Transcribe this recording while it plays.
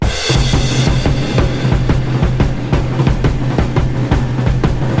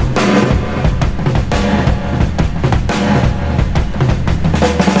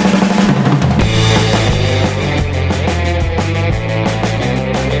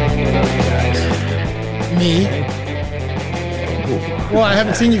Well, I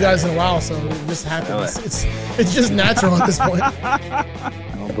haven't seen you guys in a while, so it just happens. It's just natural at this point. I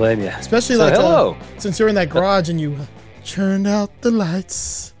don't blame you. Especially since you're in that garage and you turned out the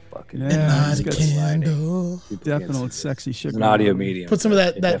lights. Yeah, and light a candle. Definitely sexy shit. It's an audio medium. Put some of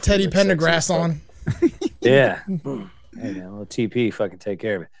that Teddy Pendergrass on. Yeah. Hey, man, a little TP fucking take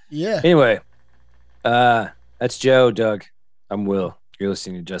care of it. Yeah. Anyway, that's Joe, Doug. I'm Will. You're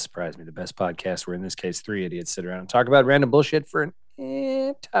listening to Just Surprise Me, the best podcast where, in this case, three idiots sit around and talk about random bullshit for an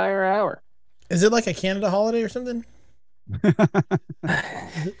entire hour. Is it like a Canada holiday or something?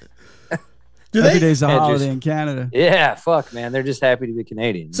 Every day's a holiday in Canada. Yeah, fuck, man. They're just happy to be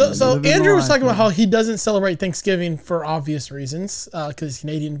Canadian. So Andrew was talking about how he doesn't celebrate Thanksgiving for obvious reasons, because he's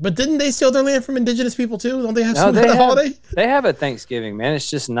Canadian. But didn't they steal their land from Indigenous people too? Don't they have some kind of holiday? They have a Thanksgiving, man. It's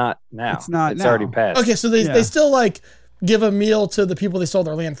just not now. It's not. It's already passed. Okay, so they still like give a meal to the people they stole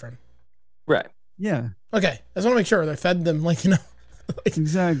their land from. Right. Yeah. Okay, I just want to make sure they fed them, like, you know. Like,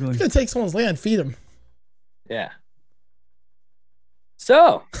 exactly. You're gonna take someone's land, feed them. Yeah.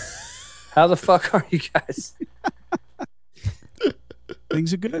 So, how the fuck are you guys?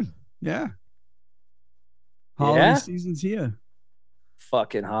 Things are good. Yeah. Holiday season's here.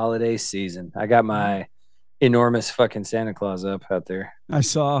 Fucking holiday season. I got my enormous fucking Santa Claus up out there. I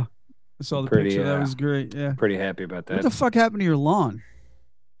saw the picture. That was great. Yeah. Pretty happy about that. What the fuck happened to your lawn?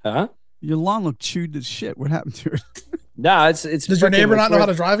 Huh? Your lawn looked chewed to shit. What happened to it? No, it's. Does your neighbor not know how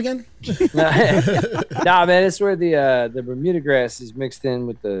to drive again? Nah, man, it's where the Bermuda grass is mixed in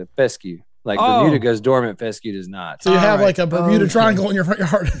with the fescue. Like Bermuda goes dormant, fescue does not. So you have like a Bermuda triangle in your front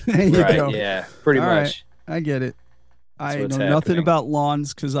yard. There you right? go. Yeah, pretty much. Right. I get it. I know nothing about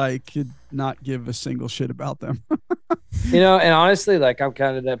lawns because I could not give a single shit about them. And honestly, like I'm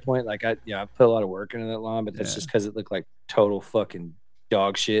kind of at that point. Like I put a lot of work into that lawn, but that's just because it looked like total fucking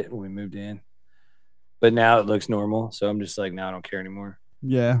dog shit when we moved in. But now it looks normal, so I'm just like, now I don't care anymore.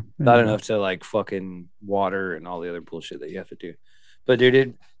 Yeah, not enough to like fucking water and all the other bullshit that you have to do. But dude,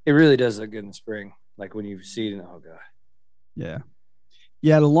 it really does look good in the spring. Like when you see it, oh god. Yeah.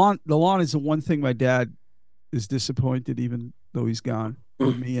 The lawn is the one thing my dad is disappointed, even though he's gone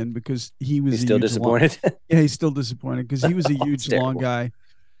with me, and because he's still disappointed. He's still disappointed because he was a huge lawn guy.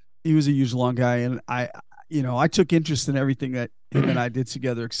 He was a huge lawn guy, and I took interest in everything that him and I did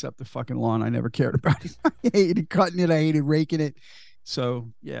together, except the fucking lawn. I never cared about it. I hated cutting it. I hated raking it. So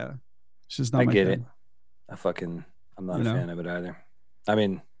yeah, it's just not. I my get thing. it. I'm not a fan of it either. I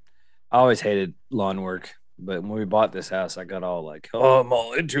mean, I always hated lawn work, but when we bought this house, I got all like, "Oh, I'm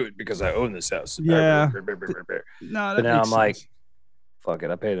all into it because I own this house." Yeah. No, but now I'm like, "Fuck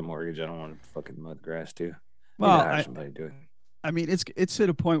it, I pay the mortgage. I don't want to fucking mow the grass too." Well, have somebody do it. I mean, it's at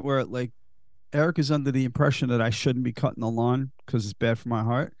a point where like Eric is under the impression that I shouldn't be cutting the lawn because it's bad for my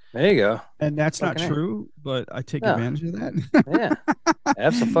heart. There you go. And that's not true, but I take advantage of that. Yeah,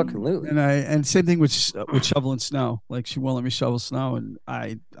 absolutely. And same thing with shoveling snow. Like she won't let me shovel snow, and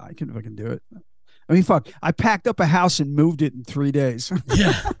I can fucking do it. I mean, fuck! I packed up a house and moved it in 3 days.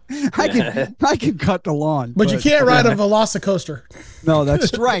 Yeah, I can cut the lawn, but you can't ride a Velocicoaster. No,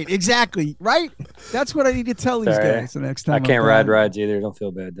 that's right. Exactly right. That's what I need to tell these guys the next time. I can't ride rides either. Don't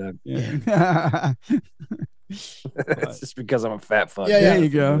feel bad, Doug. Yeah. It's just because I'm a fat fuck. Yeah, there you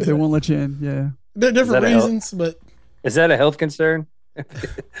go. They won't let you in. Yeah, they're different reasons, but is that a health concern? I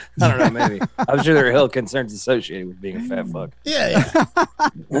don't know. Maybe I'm sure there are health concerns associated with being a fat fuck. Yeah.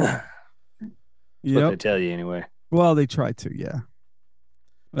 That's what they tell you anyway. Well, they try to. Yeah,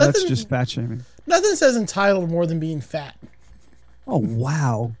 that's just fat shaming. Nothing says entitled more than being fat. Oh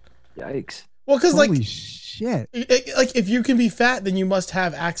wow! Yikes! Well, because holy shit! Like if you can be fat, then you must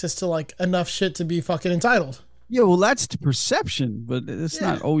have access to like enough shit to be fucking entitled. Yeah, well, that's the perception, but it's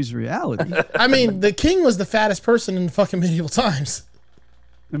not always reality. I mean, the king was the fattest person in fucking medieval times.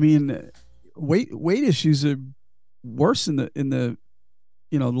 I mean, weight issues are worse in the the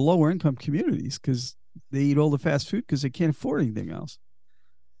lower income communities because they eat all the fast food because they can't afford anything else.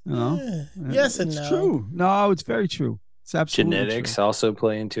 Yes and no. It's true. No, it's very true. It's absolutely genetics true. Also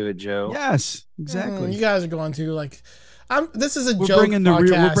play into it, Joe. Yes, exactly. You guys are going to like. This is a we're joke bringing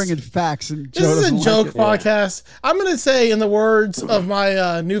podcast. We're bringing facts. And this is a joke podcast. I'm going to say, in the words of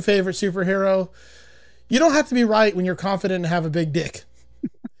my new favorite superhero, you don't have to be right when you're confident and have a big dick.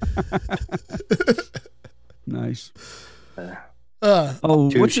 Nice.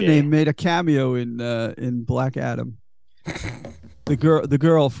 Touché. What's her name? Made a cameo in Black Adam. The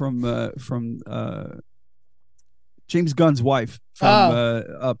girl from James Gunn's wife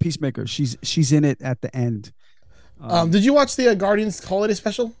from Peacemaker. She's in it at the end. Did you watch the Guardians holiday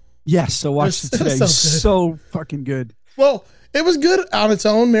special? Yes, I watched it today. So fucking good. Well, it was good on its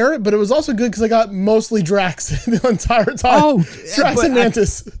own merit, but it was also good because I got mostly Drax the entire time. Oh, Drax and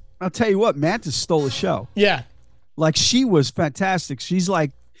Mantis. I'll tell you what, Mantis stole the show. Yeah. Like, she was fantastic. She's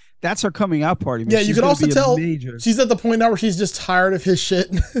like, that's her coming out party. Man. Yeah, you can also tell she's at the point now where she's just tired of his shit.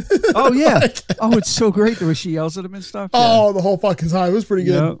 Oh, yeah. It's so great the way she yells at him and stuff. Oh, the whole fucking time. It was pretty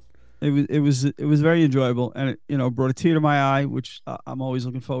good. It was very enjoyable, and it brought a tear to my eye, which I'm always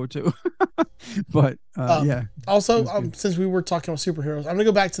looking forward to. But yeah. Also, since we were talking about superheroes, I'm gonna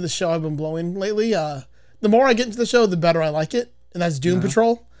go back to the show I've been blowing lately. The more I get into the show, the better I like it, and that's Doom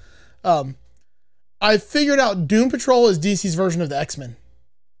Patrol. I figured out Doom Patrol is DC's version of the X-Men.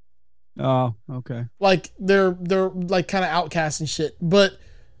 Oh, okay. Like they're like kind of outcasts and shit, but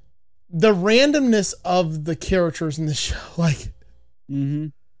the randomness of the characters in the show, like. Mm-hmm.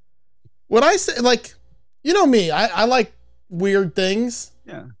 When I say, like, you know me, I like weird things.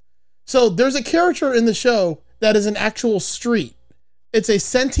 Yeah. So there's a character in the show that is an actual street. It's a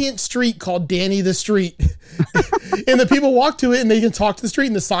sentient street called Danny the Street. And the people walk to it and they can talk to the street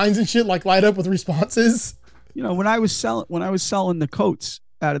and the signs and shit like light up with responses. You know, when I was selling the coats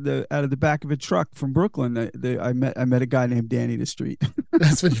out of the back of a truck from Brooklyn, I met a guy named Danny the Street.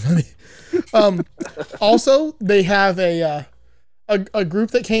 That's pretty funny. Also, they have a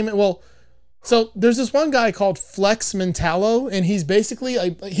group that came in. Well, so there's this one guy called Flex Mentallo, and he's basically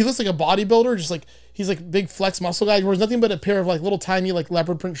he looks like a bodybuilder, just like he's like a big flex muscle guy. He wears nothing but a pair of like little tiny like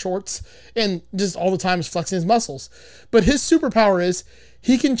leopard print shorts, and just all the time is flexing his muscles. But his superpower is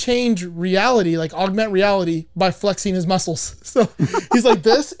he can change reality, like augment reality by flexing his muscles. So he's like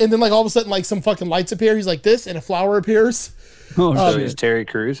this, and then like all of a sudden like some fucking lights appear. He's like this, and a flower appears. So he's Terry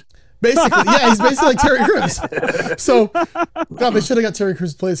Crews. Basically, yeah, he's basically like Terry Crews. So, God, they should have got Terry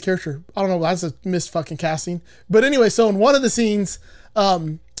Crews to play his character. I don't know, that's a missed fucking casting. But anyway, so in one of the scenes,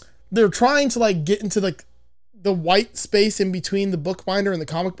 they're trying to like get into like the white space in between the bookbinder and the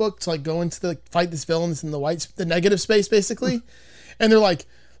comic book to like go into the fight this villain that's in the negative space basically. And they're like,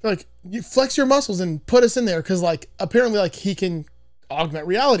 you flex your muscles and put us in there because like apparently like he can augment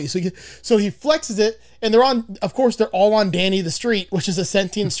reality. So he flexes it, and they're all on Danny the Street, which is a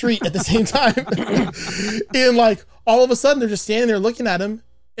sentient street at the same time. And like all of a sudden they're just standing there looking at him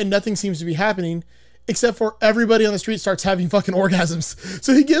and nothing seems to be happening except for everybody on the street starts having fucking orgasms.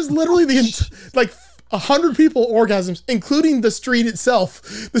 So he gives literally like 100 people orgasms, including the street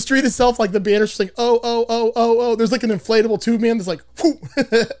itself. The street itself, like the banner's just like, oh. There's like an inflatable tube man that's like, whoo.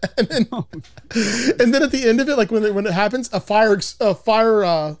 and then at the end of it, like when it happens, a fire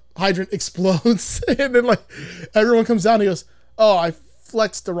hydrant explodes. And then like everyone comes down and he goes, oh, I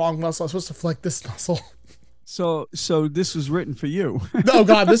flexed the wrong muscle. I was supposed to flex this muscle. So this was written for you. Oh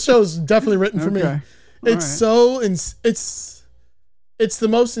God, this show's definitely written for me. It's right. It's the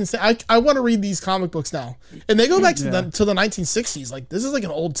most insane. I want to read these comic books now, and they go back to the 1960s. Like this is like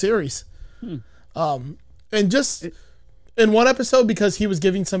an old series. And just in one episode, because he was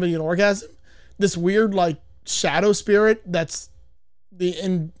giving somebody an orgasm, this weird like shadow spirit that's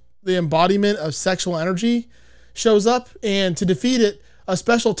the embodiment of sexual energy shows up, and to defeat it, a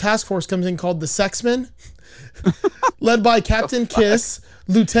special task force comes in called the Sexmen, led by Captain Kiss,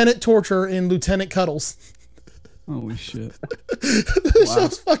 Lieutenant Torture, and Lieutenant Cuddles. Holy shit. This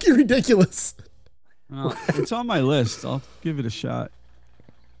show's fucking ridiculous. Well, it's on my list. I'll give it a shot.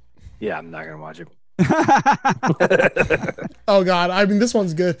 Yeah, I'm not going to watch it. Oh God. I mean, this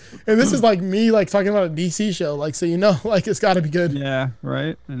one's good. And this is like me like talking about a DC show. Like, so you know, like it's got to be good. Yeah,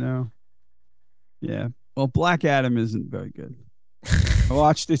 right? I know. Yeah. Well, Black Adam isn't very good. I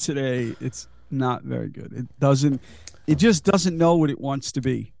watched it today. It's not very good. It just doesn't know what it wants to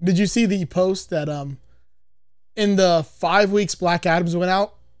be. Did you see the post that in the 5 weeks Black Adam's went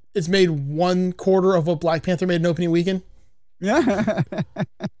out, it's made 1/4 of what Black Panther made in opening weekend? Yeah.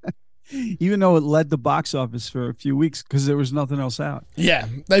 Even though it led the box office for a few weeks because there was nothing else out. Yeah.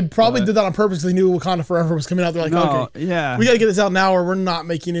 They probably did that on purpose. They knew Wakanda Forever was coming out. They're like, okay, yeah, we got to get this out now or we're not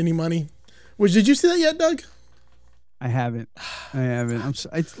making any money. Did you see that yet, Doug? I haven't.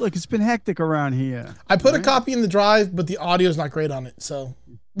 It's been hectic around here. I put a copy in the drive, but the audio's not great on it. So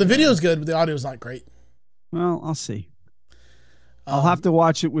the video's good, but the audio's not great. Well, I'll see. I'll have to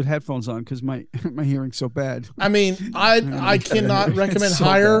watch it with headphones on because my hearing's so bad. I mean, I cannot recommend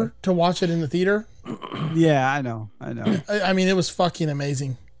higher to watch it in the theater. Yeah, I know. I mean, it was fucking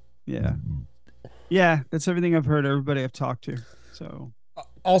amazing. Yeah. Yeah, that's everything I've heard. Everybody I've talked to. So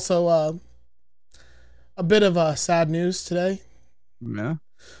also, a bit of sad news today. Yeah.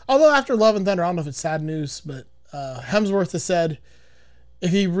 Although after Love and Thunder, I don't know if it's sad news, but Hemsworth has said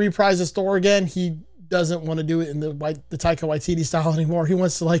if he reprises Thor again, he doesn't want to do it in the Taika Waititi style anymore. He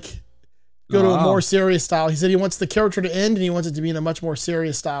wants to like go to a more serious style. He said he wants the character to end and he wants it to be in a much more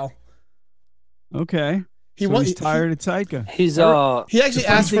serious style. Okay. He's tired of Taika. He actually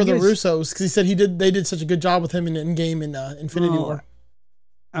asked for the Russos because he said they did such a good job with him in Endgame and Infinity War.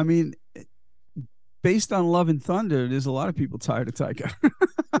 I mean, based on Love and Thunder, there's a lot of people tired of Taika.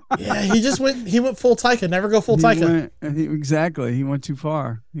 Yeah, he went full Taika. Never go full Taika. Exactly. He went too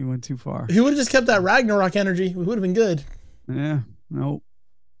far. He would have just kept that Ragnarok energy. It would have been good. Yeah. Nope.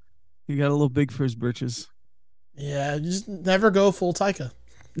 He got a little big for his britches. Yeah, just never go full Taika.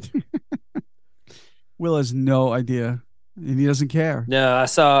 Will has no idea, and he doesn't care. No, I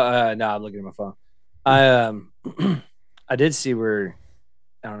saw. No, I'm looking at my phone. I did see where,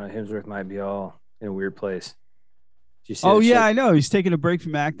 I don't know, Hemsworth might be all in a weird place. I know. He's taking a break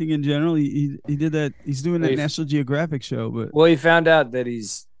from acting in general. He did that. He's doing that National Geographic show, but he found out that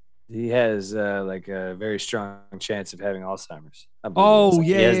he has like a very strong chance of having Alzheimer's.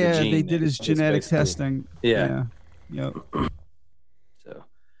 Yeah. They did his genetic testing. Yeah. Yep. So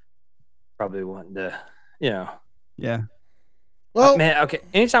probably wanting to, Yeah. Well, man, okay.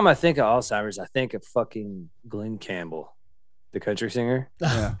 Anytime I think of Alzheimer's, I think of fucking Glenn Campbell, the country singer.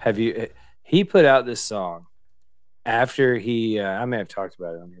 Yeah. He put out this song after I may have talked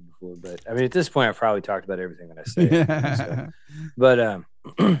about it on here before, but I mean, at this point, I've probably talked about everything that I say. So. But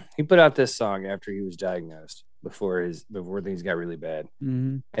he put out this song after he was diagnosed before things got really bad.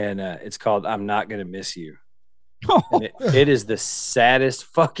 Mm-hmm. And it's called "I'm Not Gonna Miss You." And it is the saddest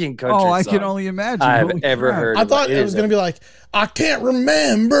fucking country song I can only imagine. I've ever heard. I thought it was going to be like, I can't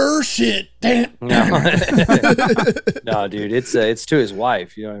remember shit. Damn. No, dude, it's to his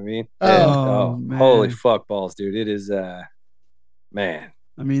wife. You know what I mean? Man. Holy fuck balls, dude! It is, man.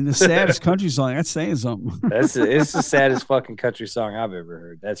 I mean, the saddest country song. That's saying something. It's the saddest fucking country song I've ever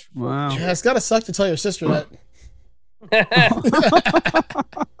heard. That's wow. Yeah, it's got to suck to tell your sister that.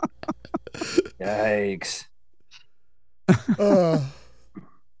 Yikes.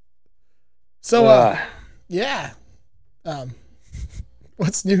 Yeah.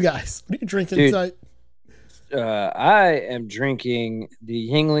 What's new, guys? What are you drinking tonight? I am drinking the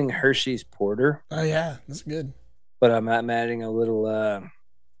Yuengling Hershey's Porter. Oh yeah, that's good. But I'm adding a little.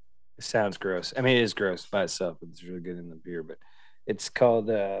 It sounds gross. I mean, it is gross by itself, but it's really good in the beer. But it's called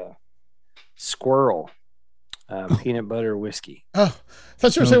Squirrel peanut butter whiskey. Oh, I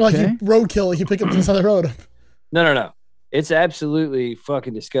thought you were saying like you roadkill, like you pick up this on the road. No. It's absolutely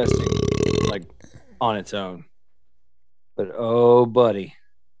fucking disgusting, like on its own. But oh, buddy,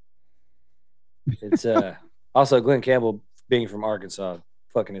 it's also Glenn Campbell being from Arkansas,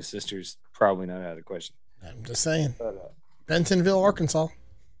 fucking his sister's probably not out of the question. I'm just saying, Bentonville, Arkansas.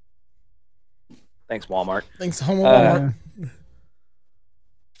 Thanks, Walmart. Thanks, home Walmart.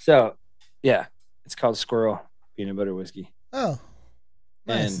 So, yeah, it's called Squirrel peanut butter whiskey. Oh,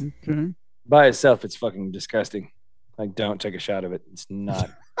 nice. And by itself, it's fucking disgusting. Like, don't take a shot of it. It's not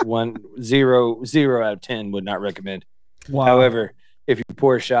 0 out of 10 would not recommend. Wow. However, if you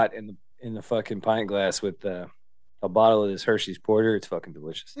pour a shot in the fucking pint glass with a bottle of this Hershey's Porter, it's fucking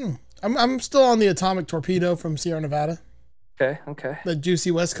delicious. I'm still on the Atomic Torpedo from Sierra Nevada. Okay. The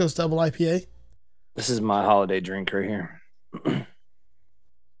juicy West Coast double IPA. This is my holiday drink right here.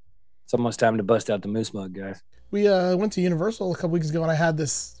 It's almost time to bust out the moose mug, guys. We went to Universal a couple weeks ago and I had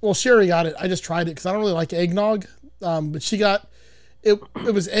this. Well, Sherry got it. I just tried it because I don't really like eggnog. But she got it.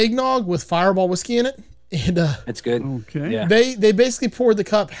 It was eggnog with Fireball whiskey in it, and it's good. Okay. Yeah. They basically poured the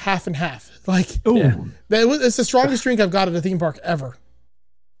cup half and half. Like, it's the strongest drink I've got at a theme park ever.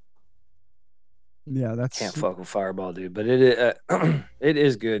 Yeah, that's can't fuck with Fireball, dude. But it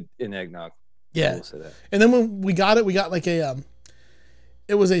is good in eggnog. Yeah. And then when we got it, we got like it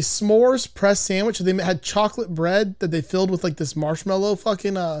was a s'mores pressed sandwich. They had chocolate bread that they filled with like this marshmallow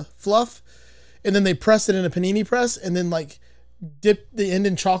fucking fluff. And then they pressed it in a panini press and then like dipped the end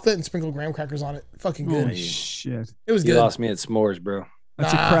in chocolate and sprinkled graham crackers on it. Fucking good. Holy shit. It was You good. lost me at s'mores, bro.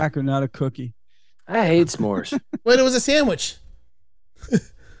 That's a cracker, not a cookie. I hate s'mores. Wait, it was a sandwich.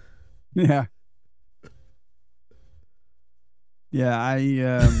 Yeah.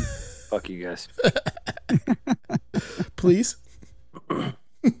 Yeah, Fuck you guys. Please.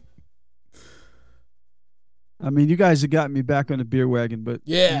 I mean, you guys have gotten me back on the beer wagon, but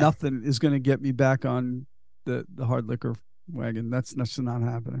yeah, nothing is going to get me back on the hard liquor wagon. That's not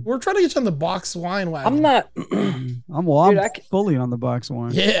happening. We're trying to get you on the box wine wagon. I'm not. I'm fully on the box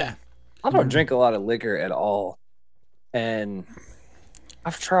wine. Yeah. I don't drink a lot of liquor at all, and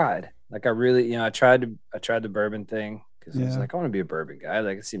I've tried. Like I really, I tried the bourbon thing because I was like, I want to be a bourbon guy.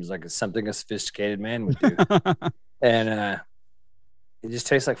 Like it seems like it's something a sophisticated man would do, and it just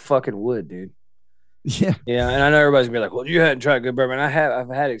tastes like fucking wood, dude. Yeah. Yeah, and I know everybody's gonna be like, "Well, you hadn't tried good bourbon." I've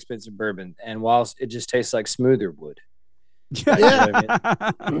had expensive bourbon, and whilst it just tastes like smoother wood, Yeah.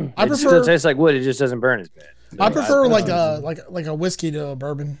 I it still tastes like wood. It just doesn't burn as bad. I prefer like a whiskey to a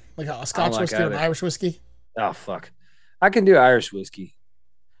bourbon, like a Scotch whiskey or an Irish whiskey. Oh fuck, I can do Irish whiskey,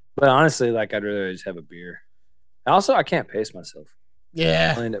 but honestly, like I'd rather just have a beer. Also, I can't pace myself.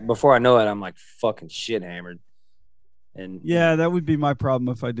 Yeah. And before I know it, I'm like fucking shit hammered. And yeah, that would be my problem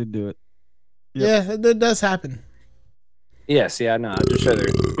if I did do it. Yep. Yeah, that does happen. Yes, yeah, no, I'd just rather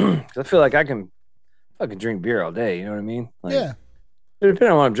because I feel like I can fucking drink beer all day. You know what I mean? Like, yeah. Depending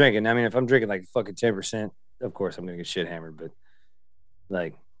on what I'm drinking. I mean, if I'm drinking like fucking 10%, of course I'm gonna get shit hammered. But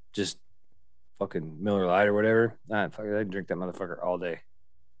like just fucking Miller Lite or whatever, I'd drink that motherfucker all day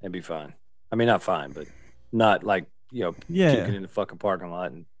and be fine. I mean, not fine, but not like puking in the fucking parking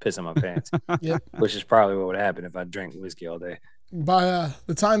lot and pissing my pants. Yep. Which is probably what would happen if I drank whiskey all day. By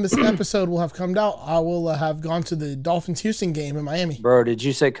the time this episode will have come out, I will have gone to the Dolphins-Houston game in Miami. Bro, did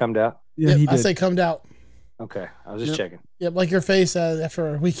you say come out? Yeah, yep, he did. I say come out. Okay, I was just checking. Yep, like your face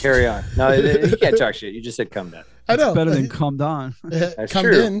after a week. Carry on. No, you can't talk shit. You just said come down. I know. It's better than come down. That's come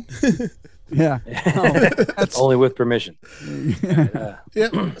true. in. Yeah. Only with permission.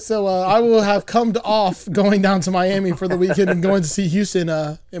 Yep. So I will have come off going down to Miami for the weekend and going to see Houston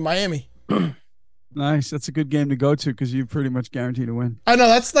in Miami. Nice. That's a good game to go to because you're pretty much guaranteed to win. I know.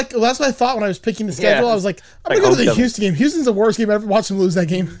 That's what I thought when I was picking the schedule. I was like, I'm going to go to the Houston game. Houston's the worst game I've ever watched them lose that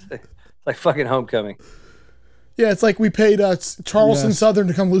game. It's like fucking homecoming. Yeah, it's like we paid Charleston Southern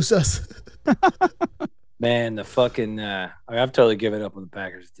to come lose us. Man, the fucking I've totally given up on the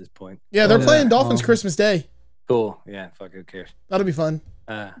Packers at this point. Yeah, they're playing Dolphins Christmas Day. Cool. Yeah, fuck, who cares? That'll be fun.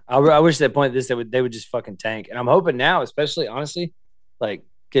 I wish at that point they would just fucking tank. And I'm hoping now, especially honestly, like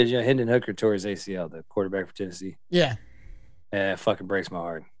because Hendon Hooker tore his ACL, the quarterback for Tennessee. Yeah. It fucking breaks my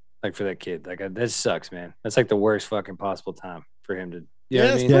heart. Like for that kid. Like that sucks, man. That's like the worst fucking possible time for him to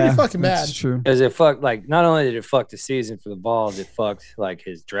it's pretty fucking bad. That's true. Because it fucked, like, not only did it fuck the season for the Vols, it fucked, like,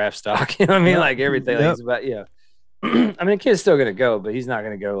 his draft stock. You know what I mean? Like, everything. Like, it's about, I mean, the kid's still going to go, but he's not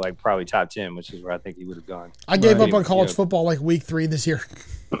going to go, like, probably top 10, which is where I think he would have gone. I gave up on college football, like, week 3 this year.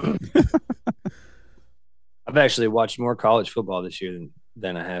 I've actually watched more college football this year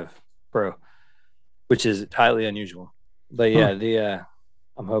than I have pro, which is highly unusual. But, yeah,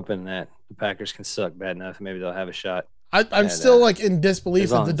 I'm hoping that the Packers can suck bad enough. Maybe they'll have a shot. I'm still like in disbelief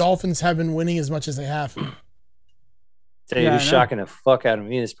that the Dolphins have been winning as much as they have. You're shocking the fuck out of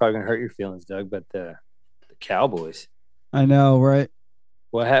me. It's probably gonna hurt your feelings, Doug. But the Cowboys. I know, right?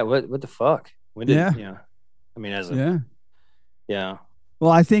 What the fuck? When did I mean, yeah.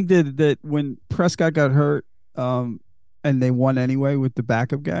 Well, I think that when Prescott got hurt, and they won anyway with the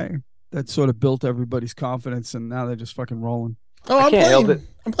backup guy, that sort of built everybody's confidence, and now they're just fucking rolling. Oh,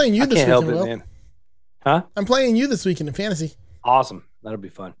 I'm playing you this weekend, Will. Man. Huh? I'm playing you this weekend in fantasy. Awesome. That'll be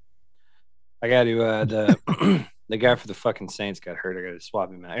fun. I got to the guy for the fucking Saints got hurt. I got to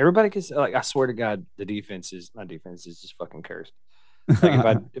swap him out. Everybody gets like, I swear to God, my defense is just fucking cursed.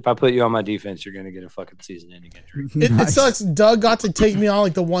 Like if I put you on my defense, you're gonna get a fucking season-ending injury. It sucks. Doug got to take me on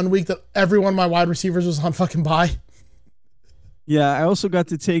like the 1 week that every one of my wide receivers was on fucking bye. Yeah, I also got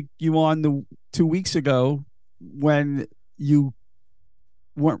to take you on the 2 weeks ago when you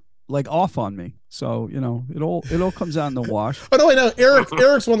weren't like off on me. So, it all comes out in the wash. Oh, no, wait, no.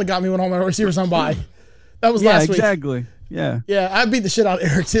 Eric's one that got me when all my receivers on bye. That was last week. Exactly. Yeah. Yeah, I beat the shit out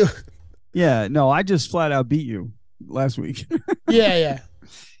of Eric, too. Yeah, no, I just flat out beat you last week. Yeah.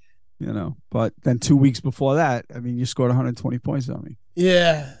 But then 2 weeks before that, I mean, you scored 120 points on me.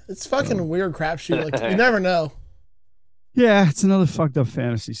 Yeah, it's fucking weird crapshoot. Like, you never know. Yeah, it's another fucked up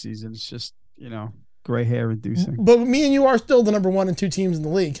fantasy season. It's just, gray hair inducing. But me and you are still the number 1 and 2 teams in the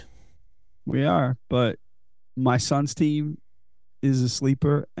league. We are, but my son's team is a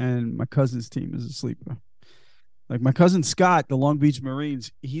sleeper and my cousin's team is a sleeper. Like my cousin Scott, the Long Beach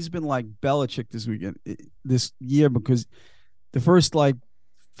Marines, he's been like Belichick this year because the first like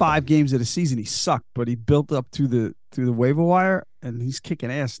 5 games of the season he sucked, but he built up to the waiver wire and he's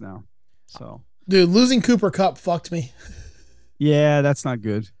kicking ass now. So, dude, losing Cooper Kupp fucked me. Yeah, that's not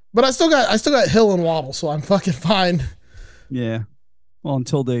good. But I still got Hill and Waddle, so I'm fucking fine. Yeah. Well,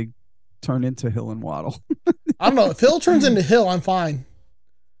 until they turn into Hill and Waddle. I don't know. If Hill turns into Hill, I'm fine.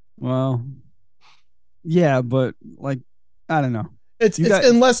 Well, yeah, but like, I don't know. It's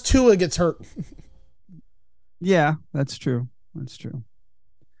unless Tua gets hurt. Yeah, that's true. That's true.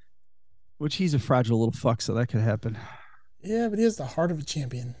 Which he's a fragile little fuck, so that could happen. Yeah, but he has the heart of a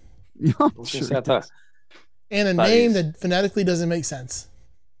champion. Sure and a name that phonetically doesn't make sense.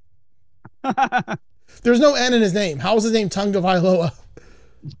 There's no N in his name. How is his name Tunga Vailoa?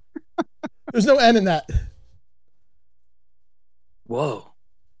 There's no N in that. Whoa.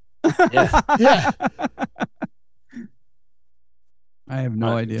 Yeah. Yeah. I have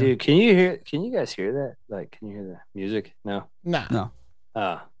no idea. Dude, can you guys hear that? Like, can you hear the music? No. Nah. No.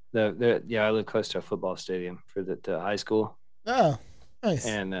 I live close to a football stadium for the high school. Oh, nice.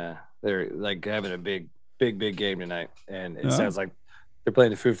 And they're like having a big game tonight. And it sounds like they're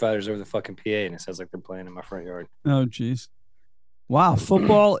playing the Foo Fighters over the fucking PA, and it sounds like they're playing in my front yard. Oh, jeez. Wow,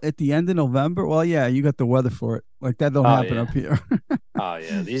 football at the end of November? Well, yeah, you got the weather for it. Like, that don't happen up here. Oh,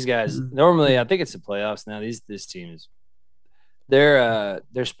 yeah. These guys, normally, I think it's the playoffs now. This team is, they're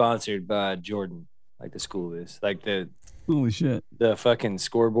sponsored by Jordan, like the school is. Like, Holy shit. The fucking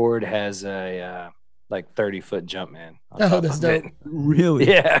scoreboard has a, like, 30-foot jump man. Oh, that's dope. Really?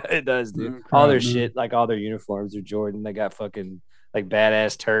 Yeah, it does, dude. Oh, All their crap, man. shit, like, all their uniforms are Jordan. They got fucking, like,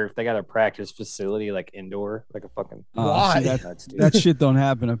 badass turf. They got a practice facility, like, indoor, like a fucking. Why? See, that shit don't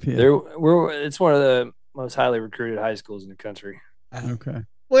happen up here. It's one of the most highly recruited high schools in the country. Okay.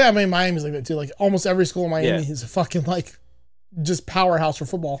 Well, yeah, I mean, Miami's like that too. Like almost every school in Miami Yeah. is a fucking like just powerhouse for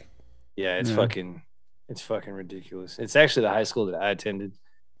football. Yeah, it's Yeah. fucking ridiculous. It's actually the high school that I attended,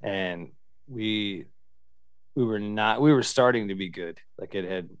 and we were starting to be good. Like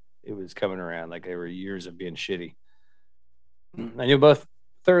it was coming around. Like there were years of being shitty. And you'll both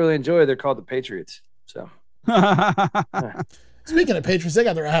thoroughly enjoy. They're called the Patriots. So Speaking of Patriots, they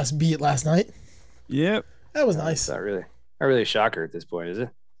got their ass beat last night. Yep. That was it's nice. not really a shocker at this point, is it?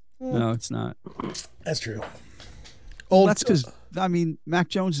 No, it's not. That's true. Well, that's because, I mean, Mac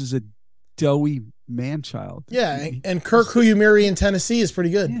Jones is a doughy man-child. Yeah, and Kirk, who you marry in Tennessee, is pretty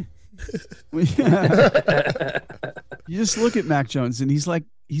good. Yeah. You just look at Mac Jones, and he's like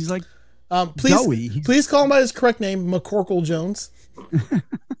doughy. Please call him by his correct name, McCorkle Jones. It's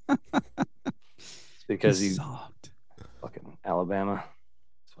because he's soft. fucking Alabama.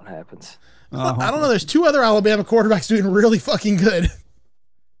 That's what happens. I don't know. There's two other Alabama quarterbacks doing really fucking good.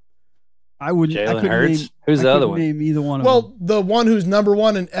 I wouldn't. I Jalen couldn't Hurts. name, Who's I the other couldn't one? Name either one of Well, them. the one who's number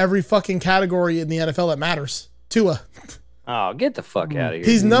one in every fucking category in the NFL that matters, Tua. Oh, get the fuck out of here.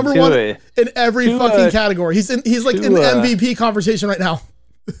 He's number Tua. one in every Tua. fucking category. He's like in the Tua. MVP conversation right now.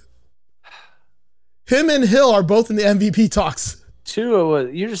 Him and Hill are both in the MVP talks.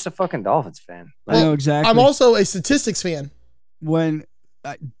 You're just a fucking Dolphins fan. I know exactly. I'm also a statistics fan. When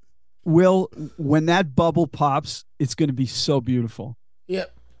that bubble pops, it's going to be so beautiful.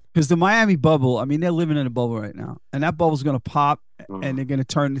 Yep. Because the Miami bubble, I mean, they're living in a bubble right now, and that bubble's going to pop, and they're going to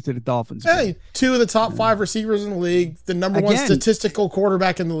turn into the Dolphins. Hey, two of the top 5 receivers in the league, the number one statistical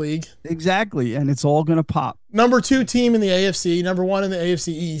quarterback in the league. Exactly, and it's all going to pop. Number 2 team in the AFC, number 1 in the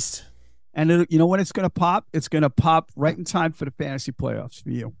AFC East. And you know when it's going to pop? It's going to pop right in time for the fantasy playoffs for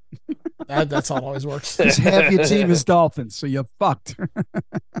you. That's how it always works. Because half your team is Dolphins, so you're fucked.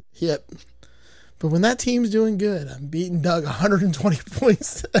 Yep. But when that team's doing good, I'm beating Doug 120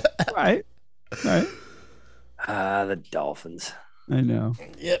 points. Right. The Dolphins. I know.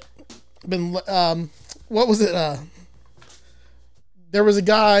 Yep. Been what was it? There was a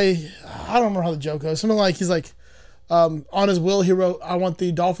guy, I don't remember how the joke goes. Something like he's like on his will he wrote, "I want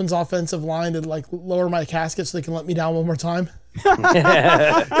the Dolphins offensive line to like lower my casket so they can let me down one more time."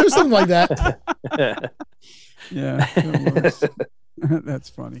 It was something like that. Yeah. It was.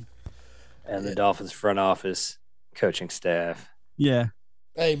 That's funny. And the Dolphins front office, coaching staff. Yeah.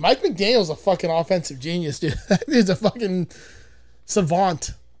 Hey, Mike McDaniel's a fucking offensive genius, dude. That dude's a fucking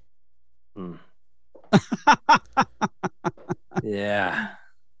savant. Yeah.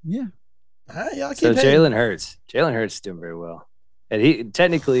 Yeah. Yeah, I'll So keep hitting. Jalen Hurts is doing very well. And he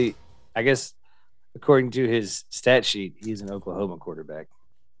technically, I guess, according to his stat sheet, he's an Oklahoma quarterback.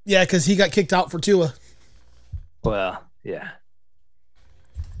 Yeah, because he got kicked out for Tua. Well, yeah.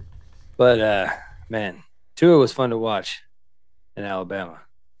 But, man, Tua was fun to watch in Alabama.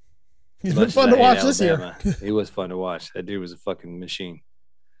 He's Much been fun as to I hate watch this year. Alabama, he was fun to watch. That dude was a fucking machine.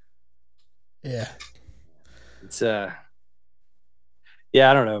 Yeah. It's yeah,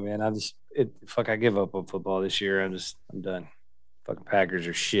 I don't know, man. I give up on football this year. I'm done. Fucking Packers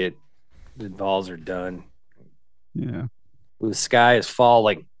are shit. The Vols are done. Yeah. The sky is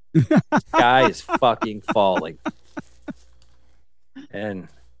falling. Sky is fucking falling. And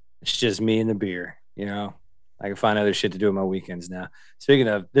it's just me and the beer, you know. I can find other shit to do on my weekends now. Speaking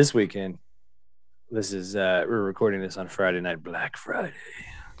of this weekend, this is we're recording this on Friday night, Black Friday.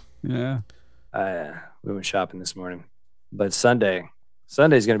 Yeah. We went shopping this morning. But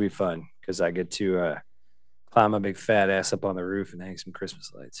Sunday's gonna be fun because I get to climb my big fat ass up on the roof and hang some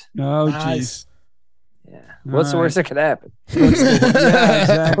Christmas lights. Oh, jeez. Nice. Yeah. What's the worst that could happen? Yeah,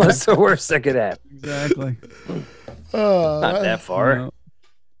 exactly. What's the worst that could happen? Exactly. Not that far. No.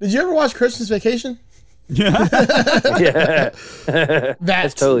 Did you ever watch Christmas Vacation? Yeah. Yeah.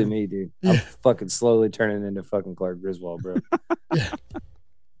 That's totally me, dude. I'm Yeah. fucking slowly turning into fucking Clark Griswold, bro. Yeah.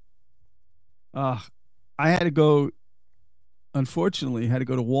 I had to go. Unfortunately, had to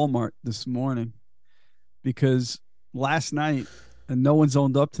go to Walmart this morning because last night, and no one's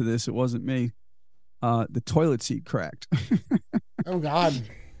owned up to this. It wasn't me. The toilet seat cracked. Oh God.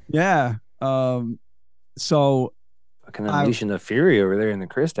 Yeah. So Fucking unleashing the fury over there in the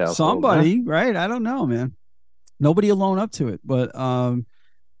Chris house. somebody, right? I don't know, man. Nobody will own up to it, but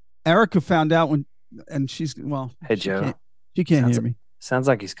Erica found out when, and she's Hey, Joe. She can't hear me. Sounds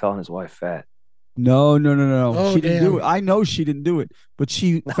like he's calling his wife fat. No. Oh, She didn't do it. damn. I know she didn't do it, but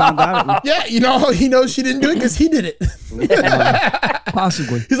she found out it was Yeah, he knows she didn't do it because he did it.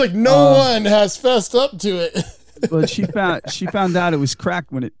 possibly. He's like, no one has fessed up to it. But she found out it was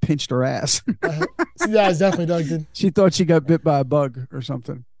cracked when it pinched her ass. Yeah, it's definitely Doug did. She thought she got bit by a bug or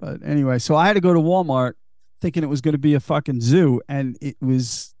something. But anyway, so I had to go to Walmart thinking it was going to be a fucking zoo, and it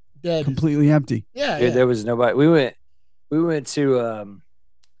was Dead. completely empty. Yeah, Dude, yeah. there was nobody. We went to a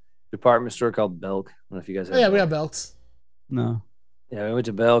department store called Belk. I don't know if you guys have Oh, yeah, we Belk. have belts. No. Yeah, we went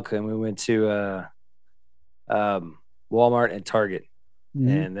to Belk and we went to Walmart and Target,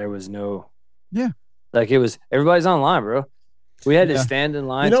 Mhm. and there was no. Yeah. Like it was everybody's online, bro. We had to Yeah. stand in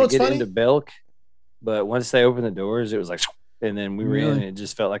line You know to what's get funny? into Belk, but once they opened the doors, it was like, and then we were in, Really? and it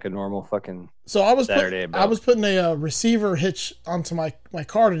just felt like a normal fucking. So I was Saturday at I Belk. was putting a receiver hitch onto my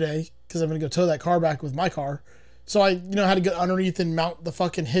car today because I'm gonna go tow that car back with my car. So I had to get underneath and mount the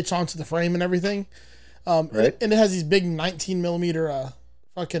fucking hitch onto the frame and everything. Right. And it has these big 19 millimeter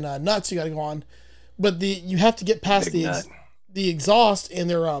fucking nuts you got to go on, but you have to get past Big nut. the exhaust, and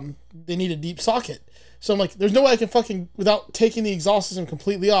they need a deep socket. So I'm like, there's no way I can fucking, without taking the exhaust system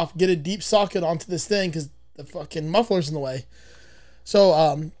completely off, get a deep socket onto this thing because the fucking muffler's in the way. So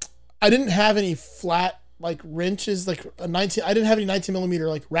I didn't have any flat like wrenches, like I didn't have any 19 millimeter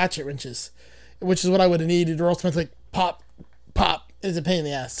like ratchet wrenches, which is what I would have needed, or else I'd like pop, it's a pain in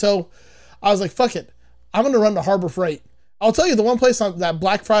the ass. So I was like, fuck it, I'm gonna run to Harbor Freight. I'll tell you, the one place on that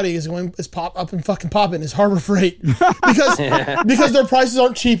Black Friday is pop up and fucking popping is Harbor Freight because their prices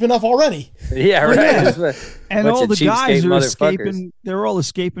aren't cheap enough already. Yeah, right. And Bunch all of the guys cheapskate are motherfuckers. escaping. They're all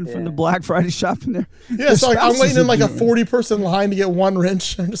escaping from the Black Friday shopping there. Yeah, so like, I'm waiting in like a doing it. 40-person line to get one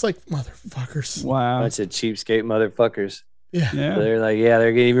wrench. I'm just like, motherfuckers. Wow. Bunch of cheapskate motherfuckers. Yeah. Yeah. They're like, yeah,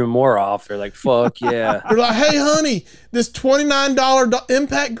 they're getting even more off. They're like, fuck yeah. They're like, hey, honey, this $29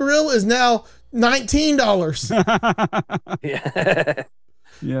 Impact Grill is now $19. Yeah.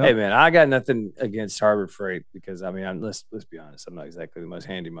 Yeah. Hey man, I got nothing against Harbor Freight because I mean, let's be honest, I'm not exactly the most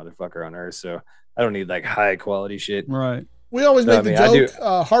handy motherfucker on earth, so I don't need like high quality shit. Right. We always No, make I the mean, I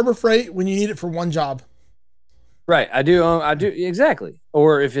joke, Harbor Freight, when you need it for one job. Right, I do exactly.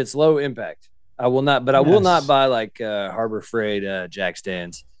 Or if it's low impact, I will not. But I will not Yes. buy like Harbor Freight Jack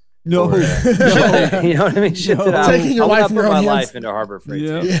stands. No. Or, No. you know what I mean? Shit that I Taking your will life not in put your my own hands. life into Harbor Freight.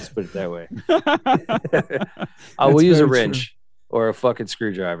 Yeah. Let's put it that way. I will That's use a very wrench or a fucking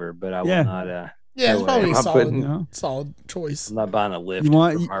screwdriver, but I will Yeah. not. Yeah, it's No way. probably a I'm solid, putting- No. solid choice. I'm not buying a lift You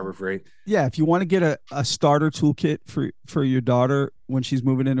want- from Harbor Freight. Yeah, if you want to get a starter toolkit for your daughter when she's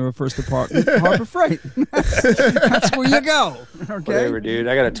moving into her first apartment, Harbor Freight. That's where you go. Okay. Whatever, dude.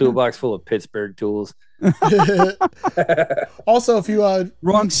 I got a toolbox full of Pittsburgh tools. Also, if you,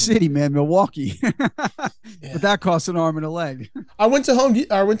 Wrong city, man, Milwaukee. But that costs an arm and a leg. I went to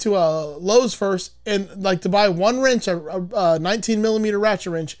Lowe's first, and like to buy one wrench, a 19 millimeter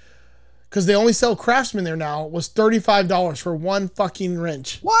ratchet wrench, because they only sell Craftsman there now, was $35 for one fucking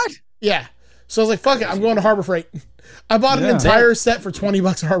wrench. What? Yeah. So I was like, fuck it, I'm going to Harbor Freight. I bought an Yeah. entire set for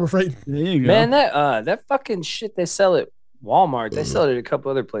 $20 at Harbor Freight. There you go. Man, that fucking shit they sell at Walmart. They sell it at a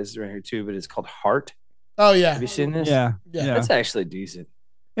couple other places around here too, but it's called Heart. Oh yeah. Have you seen this? Yeah. Yeah. Yeah. That's actually decent.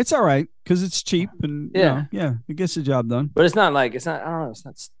 It's all right because it's cheap and Yeah. it gets the job done. But it's not I don't know, it's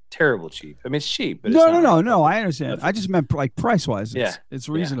not terrible cheap. I mean, it's cheap, but it's No, not no. I understand. I just meant like price wise. Yeah. It's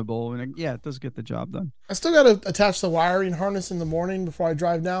reasonable and it does get the job done. I still got to attach the wiring harness in the morning before I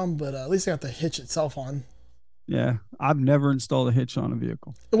drive down, but at least I got the hitch itself on. Yeah. I've never installed a hitch on a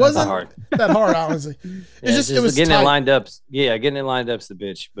vehicle. It wasn't hard. that hard, honestly. Yeah, It was getting tight. it lined up. Yeah, getting it lined up's the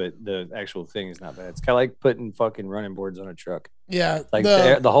bitch, but the actual thing is not bad. It's kind of like putting fucking running boards on a truck. Yeah. Like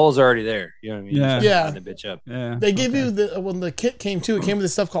the hole's already there. You know what I mean? You Yeah. just have to Yeah. line the bitch up. Yeah. They give you when the kit came too. It came with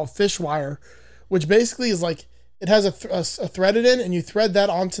this stuff called fish wire, which basically is like it has a threaded in, and you thread that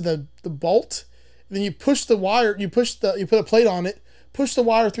onto the bolt. And then you push the wire. You put a plate on it, push the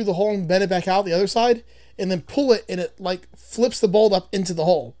wire through the hole, and bend it back out the other side, and then pull it, and it like flips the bolt up into the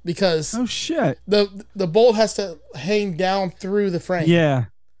hole because Oh shit. the bolt has to hang down through the frame. Yeah.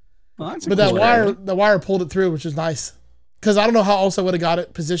 Well, that's a But that cool wire, idea. the wire pulled it through, which was nice. Because I don't know how else I would have got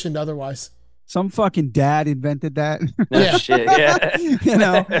it positioned otherwise. Some fucking dad invented that. No Yeah. shit. Yeah. You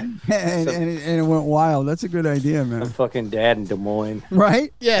know, and it went wild. That's a good idea, I'm man. fucking dad in Des Moines.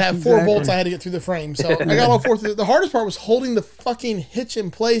 Right? Yeah, it had 4 Exactly. bolts I had to get through the frame. So I got all 4 through. The hardest part was holding the fucking hitch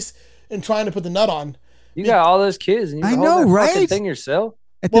in place and trying to put the nut on. You got all those kids, and you I can know, hold that fucking right? thing yourself.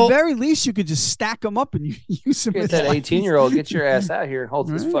 At Well- the very least, you could just stack them up and you use them. Get as that like- 18-year-old, get your ass out here and hold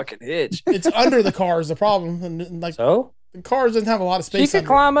this Right. fucking hitch. It's under the car is the problem. And like So the car doesn't have a lot of she space could under it.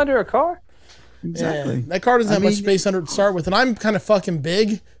 climb under a car. Exactly. Yeah, that car doesn't have much mean- space under it to start with. And I'm kind of fucking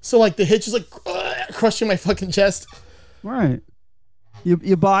big. So like the hitch is like crushing my fucking chest. Right.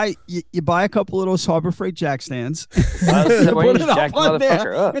 You buy a couple of those Harbor Freight jack stands, Why you put just it jack up on the there,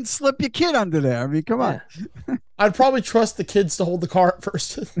 motherfucker up? and slip your kid under there. I mean, come on. I'd probably trust the kids to hold the car at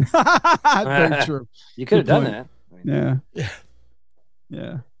first. Very true. You could have Good done point. that. Yeah. Yeah.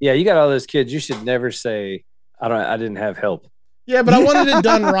 Yeah. Yeah, you got all those kids. You should never say, I didn't have help. Yeah, but I wanted it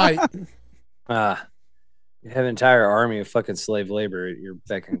done right. You have an entire army of fucking slave labor at your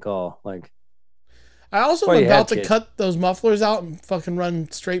beck and call. Like, I also Well, am you about had to kids. cut those mufflers out and fucking run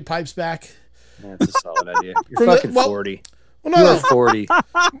straight pipes back. that's a solid idea. You're From the- fucking well, 40. Well, You're no, no. 40.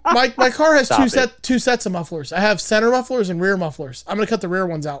 My car has Stop two sets of mufflers. I have center mufflers and rear mufflers. I'm gonna cut the rear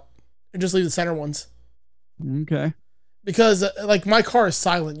ones out and just leave the center ones Okay. because like my car is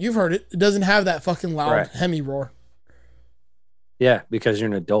silent. You've heard it. It doesn't have that fucking loud Right. Hemi roar, Yeah, because you're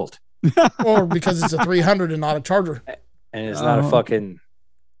an adult. or because it's a 300 and not a Charger. And it's not a Oh. fucking,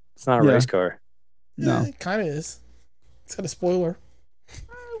 it's not a Yeah. race car. No. Yeah, it kind of is. It's got a spoiler.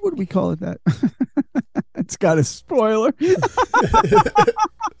 What do we call it that? It's got a spoiler.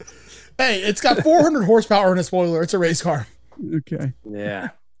 Hey, it's got 400 horsepower and a spoiler. It's a race car. Okay. Yeah.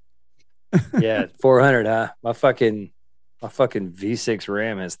 Yeah, 400, huh? My fucking V6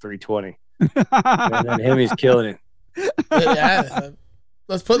 Ram has 320. And then Hemi's killing it. Yeah.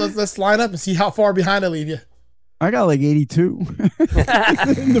 Let's line up and see how far behind I leave you. I got like 82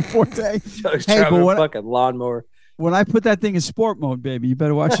 in the Forte. Joe's Hey, driving but a what- fucking lawnmower. When I put that thing in sport mode, baby, you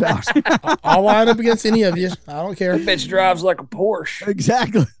better watch out. I'll line up against any of you. I don't care. Bitch drives like a Porsche.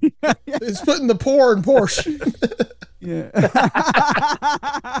 Exactly. It's putting the poor in Porsche. Yeah.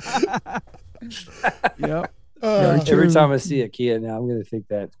 Yep. Uh, True. Every time I see a Kia now, I'm gonna think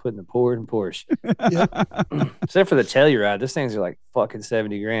that it's putting the Porsche in Porsche. Except for the Telluride, those things are like fucking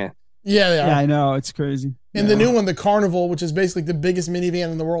 70 grand. yeah, they are. Yeah, I know. It's crazy. And Yeah. the new one, the Carnival, which is basically the biggest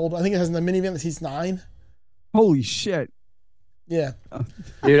minivan in the world. I think it has the minivan that seats 9. Holy shit. Yeah.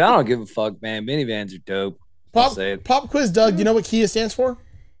 Dude, I don't give a fuck, man. Minivans are dope. I'll say it. Pop quiz, Doug. You know what Kia stands for?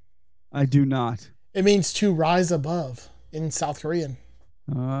 I do not. It means to rise above in South Korean.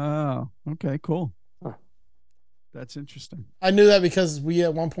 Oh, okay, cool. Huh. That's interesting. I knew that because we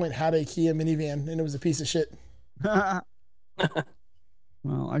at one point had a Kia minivan and it was a piece of shit.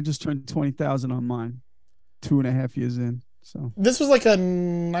 Well, I just turned 20,000 on mine 2.5 years in. So, This was like a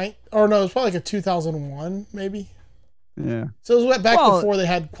it was probably like a 2001, maybe. yeah. So it was back Well- before they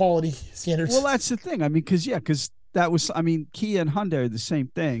had quality standards. Well, that's the thing. I mean, because that was, I mean, Kia and Hyundai are the same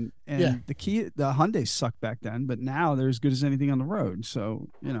thing. And Yeah. the Hyundai sucked back then, but now they're as good as anything on the road. So,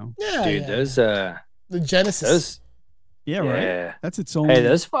 you know, yeah, Dude, yeah. those the Genesis. yeah, right. yeah. That's its own. Hey,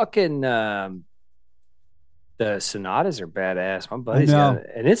 those fucking the Sonatas are badass. My buddy's know. got it.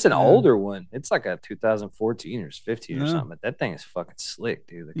 And it's an Yeah. older one. It's like a 2014 or 15 or Yeah. something. But that thing is fucking slick,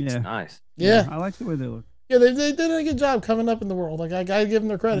 dude. Like, Yeah. It's nice. Yeah. I like the way they look. Yeah, they did a good job coming up in the world. Like I gotta give them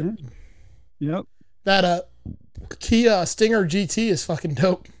their credit. Yep. That Kia Stinger GT is fucking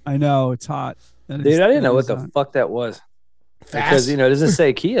dope. I know. It's hot. That is- Dude, I didn't that know what is the hot. fuck that was. Fast. Because, it doesn't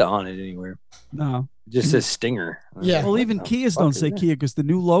say Kia on it anywhere. No. It just says Stinger. Yeah. Well, even What the Kias fuck don't is say that? Kia because the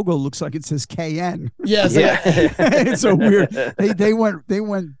new logo looks like it says KN. Yeah, it's like Yeah. It's so weird. They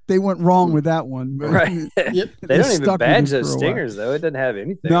went wrong with that one. but- Right. Yep. They They don't stuck even with badge it those for a while. stingers though. It doesn't have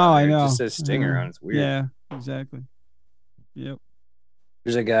anything. No, on I there. know. It just says Stinger on it. It's weird. Yeah, exactly. Yep.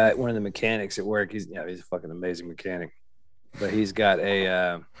 There's a guy, one of the mechanics at work. He's a fucking amazing mechanic, but he's got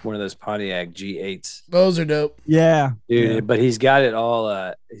a one of those Pontiac G8s, those are dope. Yeah. dude. Yeah. But he's got it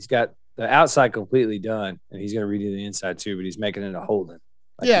all. He's got the outside completely done, and he's gonna redo the inside too. But he's making it a Holden.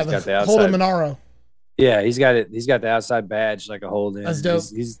 Like, Yeah, he's got the the outside. Holden Monaro. Yeah, he's got it. He's got the outside badge like a Holden. That's dope.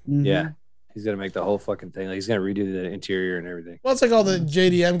 He's Mhm. yeah. He's gonna make the whole fucking thing. Like he's gonna redo the interior and everything. Well, it's like all the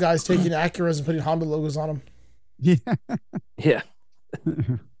JDM guys taking Acuras and putting Honda logos on them. Yeah. Yeah,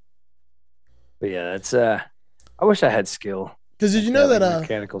 but yeah, that's. I wish I had skill. Because did you know that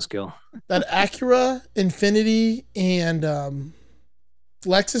mechanical skill? that Acura, Infiniti, and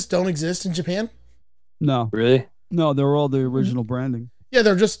Lexus don't exist in Japan? No, Really? no, they're all the original branding. Yeah,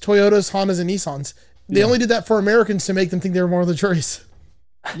 they're just Toyotas, Hondas, and Nissans. They only did that for Americans to make them think they were more luxurious.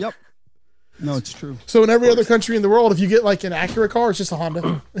 Yep. No, it's true. So in every other country in the world, if you get like an Acura car, it's just a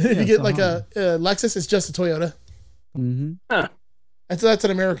Honda. If you get like a Lexus, it's just a Toyota. Mm-hmm. Huh. That's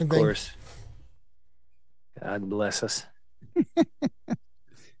an American Of thing. course. God bless us.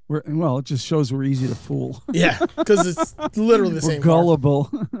 Well, it just shows we're easy to fool. Yeah, because it's literally the We're same car.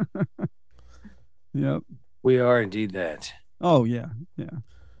 gullible. Yep. We are indeed that. Oh yeah,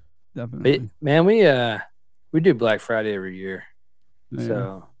 definitely. But, man, we do Black Friday every year. Yeah.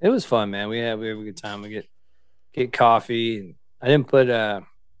 So it was fun, man. We have a good time. We get coffee, and I didn't put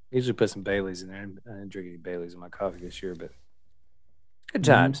usually put some Baileys in there. I didn't drink any Baileys in my coffee this year, but good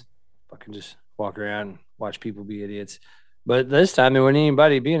times. Fucking just walk around and watch people be idiots. But this time there wasn't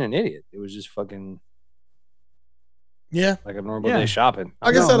anybody being an idiot. It was just fucking Yeah. like a normal day shopping.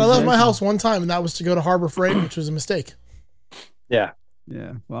 Like I said, I left my exactly. house one time, and that was to go to Harbor Freight, which was a mistake. Yeah.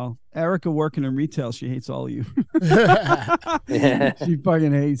 Yeah. Well, Erica working in retail, she hates all of you. Yeah. She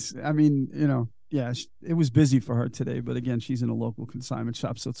fucking hates. I mean, yeah, it was busy for her today, but again, she's in a local consignment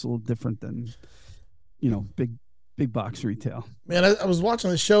shop, so it's a little different than, big box retail. Man, I was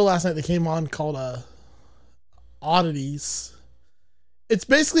watching this show last night that came on called Oddities. It's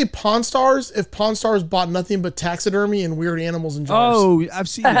basically Pawn Stars if Pawn Stars bought nothing but taxidermy and weird animals in jars. Oh, I've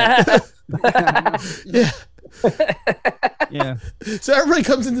seen that. Yeah. Yeah. So everybody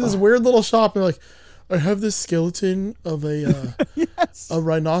comes into this weird little shop and they're like, I have this skeleton of a Yes. a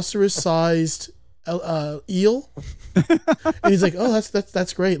rhinoceros-sized eel, and he's like, "Oh,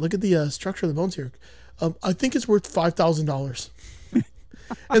 that's great. Look at the structure of the bones here. I think it's worth $5,000."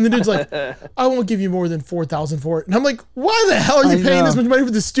 And the dude's like, "I won't give you more than $4,000 for it." And I'm like, "Why the hell are you I paying know. this much money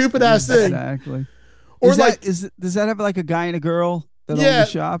for this stupid ass thing?" Exactly. Or Does like, that have like a guy and a girl that own Yeah. the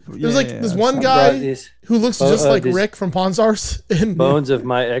shop? there's like this I've one seen guy Brought these who looks just like these Rick from Pawn Stars. And bones of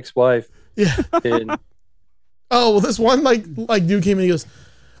my ex-wife. yeah. And Oh, well, this one like dude came in and he goes,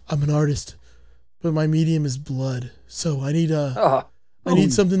 "I'm an artist, but my medium is blood, so I need I Holy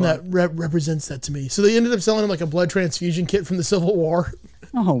need something fuck. that represents that to me." So they ended up selling him like a blood transfusion kit from the Civil War.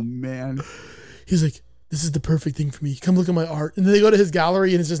 Oh man. He's like, "This is the perfect thing for me. Come look at my art." And then they go to his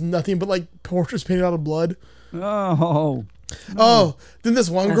gallery and it's just nothing but like portraits painted out of blood. Oh. Oh, then this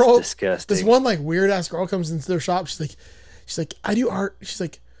one that's girl, disgusting. this one like weird ass girl comes into their shop. She's like, "I do art." She's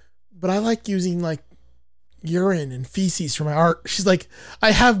like, "But I like using like urine and feces for my art." She's like,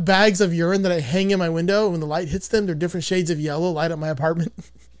 "I have bags of urine that I hang in my window. When the light hits them, they're different shades of yellow, light up my apartment."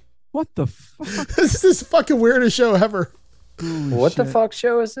 What the fuck? This is the fucking weirdest show ever. Holy What the shit. fuck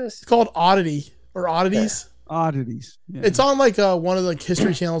show is this? It's called Oddity or Oddities. Oddities. Yeah. It's on like one of the like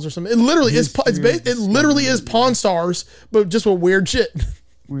history channels or something. It literally is. It literally is Pawn Stars, but just with weird shit.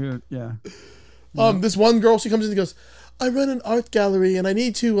 Weird. Yeah. This one girl, she comes in and goes, "I run an art gallery and I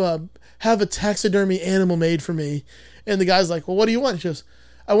need to have a taxidermy animal made for me." And the guy's like, "Well, what do you want?" She goes,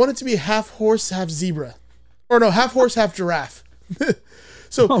 "I want it to be half horse, half zebra, or no, half horse, half giraffe."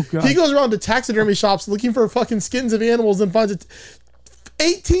 So Oh, God. he goes around to taxidermy shops looking for fucking skins of animals and finds it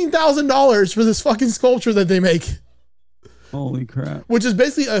 $18,000 for this fucking sculpture that they make, Holy crap. which is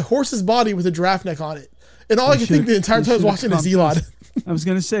basically a horse's body with a giraffe neck on it. And all I could think the entire time I was watching is Elon. I was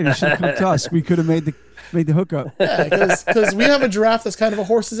gonna say they should come to us. We could have made the hookup. Yeah, because we have a giraffe that's kind of a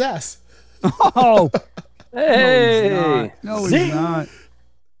horse's ass. Oh Hey, no, he's not.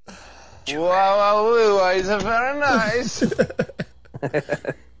 Wow, it's very nice.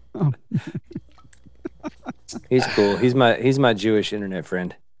 he's cool. He's my Jewish internet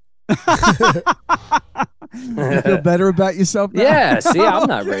friend. You feel better about yourself now? Yeah, see, I'm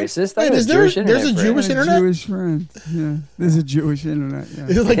not racist. I'm Wait, a is there- Jewish there's a internet Jewish friend. internet? Jewish friend. Yeah, there's a Jewish internet. Is Yeah.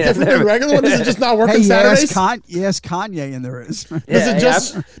 it like Yeah, different than never- regular one? Does it just not work Hey, on Saturdays? yes, Kanye, and there is. Does Yeah, it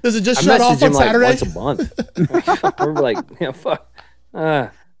just I shut off message on him like Saturday? once a month. We're like, fuck.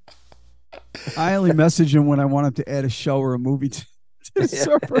 I only message him when I want him to add a show or a movie to the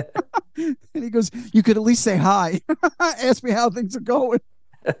server. And he goes, "You could at least say hi. Ask me how things are going."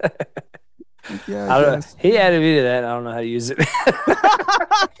 Like, yeah, I don't know. guess. He added me to that. I don't know how to use it.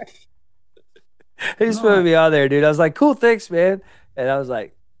 He just put me on there, dude. I was like, "Cool, thanks, man." And I was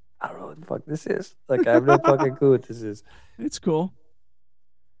like, "I don't know what the fuck this is. Like, I have no fucking clue what this is." It's cool.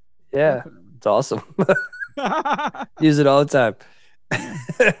 Yeah, it's awesome. Use it all the time.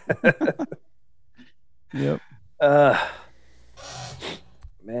 Yep.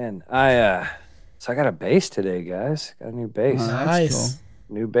 Man, so I got a bass today, guys. Got a new bass. That's Nice.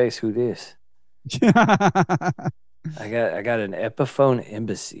 New bass. Who this? cool. I got an Epiphone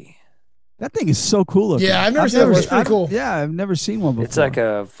Embassy. That thing is so cool looking. Yeah, I've never seen that one. It's pretty cool. Yeah, I've never seen one before. It's like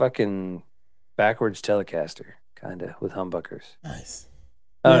a fucking backwards Telecaster, kind of, with humbuckers. Nice.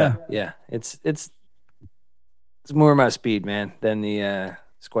 Oh, Yeah. yeah. It's more my speed, man, than the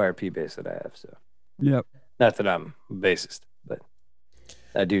Squire P bass that I have. So, Yep. not that I'm a bassist, but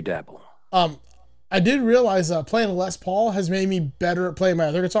I do dabble. I did realize playing a Les Paul has made me better at playing my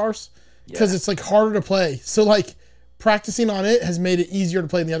other guitars because it's like harder to play. So like practicing on it has made it easier to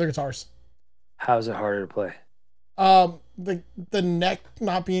play in the other guitars. How's it harder to play? The neck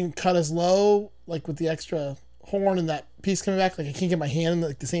not being cut as low, like with the extra horn and that piece coming back, like I can't get my hand in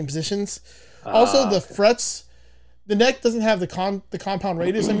like the same positions. Also, the frets, the neck doesn't have the compound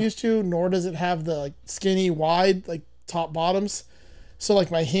radius I'm used to, nor does it have the like skinny wide like top bottoms. So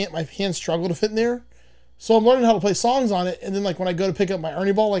like my hands struggle to fit in there. So I'm learning how to play songs on it, and then like when I go to pick up my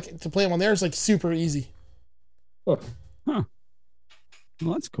Ernie ball, like to play them on there, it's like super easy. Huh. Well,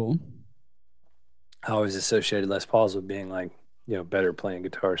 that's cool. I always associated Les Pauls with being like, better playing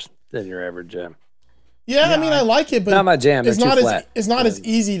guitars than your average. Yeah, I mean I like it, but not my jam. It's They're not too flat. As as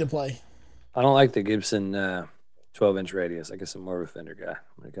easy to play. I don't like the Gibson 12-inch radius. I guess I'm more of a Fender guy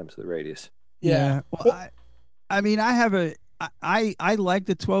when it comes to the radius. Yeah. Well, I mean, I like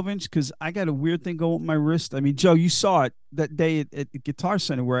the 12-inch because I got a weird thing going with my wrist. I mean, Joe, you saw it that day at the Guitar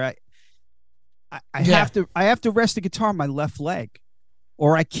Center where I have to rest the guitar on my left leg,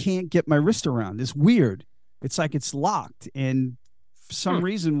 or I can't get my wrist around. It's weird. It's like it's locked, and for some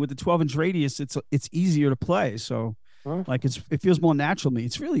reason with the 12-inch radius, it's easier to play. So like it feels more natural to me.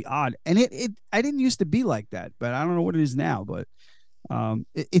 It's really odd, and I didn't used to be like that, but I don't know what it is now. But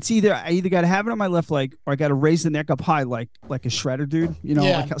it's I either got to have it on my left leg, or I got to raise the neck up high like a shredder dude,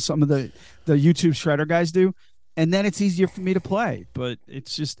 like how some of the YouTube shredder guys do. And then it's easier for me to play, but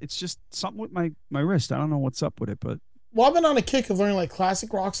it's just something with my wrist. I don't know what's up with it, but I've been on a kick of learning like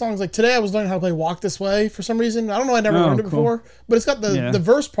classic rock songs. Like today I was learning how to play Walk This Way for some reason. I don't know, I never learned it before, but it's got the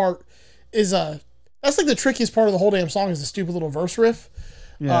verse part is that's like the trickiest part of the whole damn song is the stupid little verse riff.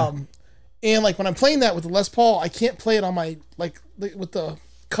 Yeah. And like when I'm playing that with the Les Paul, I can't play it on my with the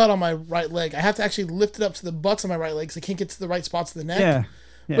cut on my right leg. I have to actually lift it up to the butts of my right leg because I can't get to the right spots of the neck. Yeah.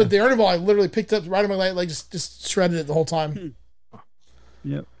 But the Ernie ball, I literally picked up right on my right leg, just shredded it the whole time.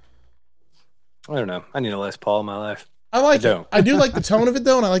 Yep. I don't know. I need a Les Paul in my life. I like it. I do like the tone of it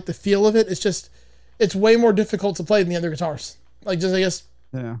though, and I like the feel of it. It's way more difficult to play than the other guitars. Like just I guess,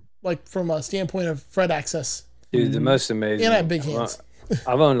 like from a standpoint of fret access. Dude, the most amazing. And I have big hands.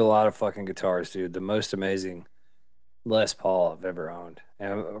 I've owned a lot of fucking guitars, dude. The most amazing Les Paul I've ever owned,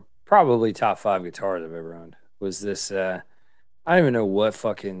 and probably top 5 guitars I've ever owned, was this. I don't even know what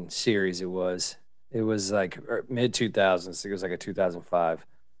fucking series it was. It was like mid 2000s. It was like a 2005,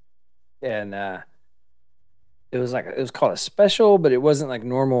 and it was called a special, but it wasn't like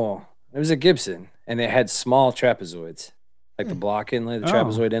normal. It was a Gibson, and it had small trapezoids, like the block inlay, the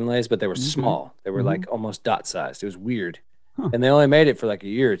trapezoid inlays, but they were small. They were like almost dot sized. It was weird, and they only made it for like a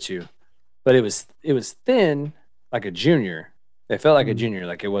year or two, but it was thin like a junior. It felt like a junior,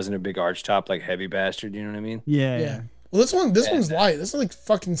 like it wasn't a big arch top, like heavy bastard. You know what I mean? Yeah. Well, this one's light. This is like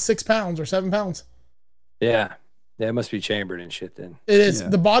fucking 6 pounds or 7 pounds. Yeah, it must be chambered and shit. Then it is. Yeah.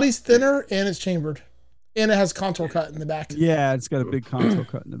 The body's thinner and it's chambered, and it has contour cut in the back. Yeah, it's got a big contour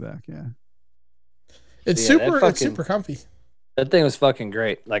cut in the back. Yeah, it's super comfy. That thing was fucking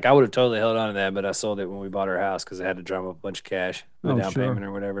great. Like I would have totally held on to that, but I sold it when we bought our house because I had to drum up a bunch of cash, down payment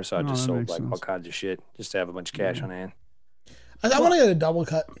or whatever. So I just sold like all kinds of shit just to have a bunch of cash on hand. I want to get a double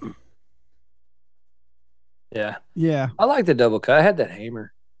cut. Yeah. I like the double cut. I had that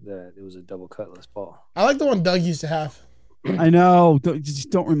Hamer. It was a double cut Les Paul. I like the one Doug used to have. I know. Just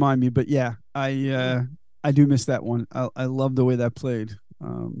don't remind me, but yeah, I do miss that one. I love the way that played.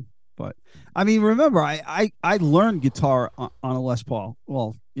 But I mean, remember, I learned guitar on a Les Paul.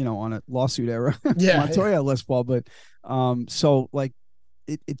 Well, on a lawsuit era. Montoya Les Paul, but so like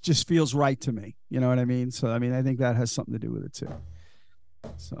it just feels right to me. You know what I mean? So I mean, I think that has something to do with it too.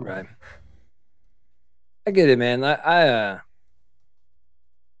 So right. I get it, man. I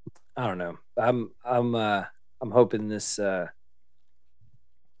don't know. I'm hoping this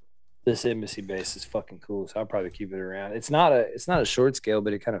embassy bass is fucking cool, so I'll probably keep it around. It's not a short scale,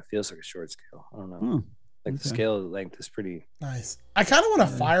 but it kind of feels like a short scale. I don't know. The scale length is pretty nice. I kind of want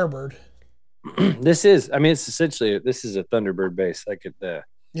a Firebird. This is a Thunderbird bass, like the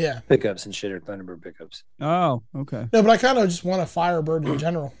pickups and shit are Thunderbird pickups. Oh, okay. No, but I kind of just want a Firebird in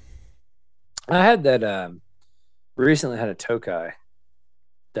general. I had that recently had a Tokai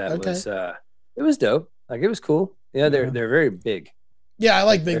that was it was dope. Like it was cool. Yeah, they're very big. Yeah, I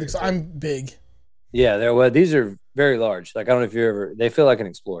like big because I'm big. Yeah, these are very large. Like I don't know if they feel like an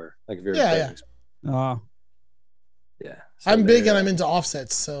Explorer. Like if you're yeah. So I'm big and I'm into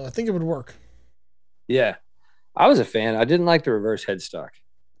offsets, so I think it would work. Yeah. I was a fan. I didn't like the reverse headstock.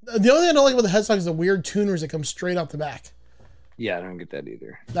 The only thing I don't like about the headstock is the weird tuners that come straight out the back. Yeah, I don't get that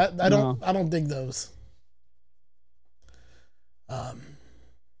either. I don't dig those. But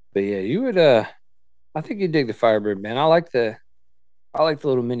yeah, you would. I think you dig the Firebird, man. I like the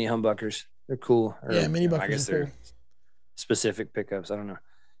little mini humbuckers. They're cool. Yeah, mini I buckers guess are they're cool. specific pickups. I don't know.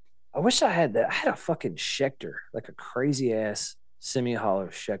 I wish I had that. I had a fucking Schecter, like a crazy ass semi-hollow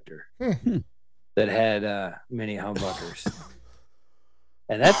Schecter that had mini humbuckers,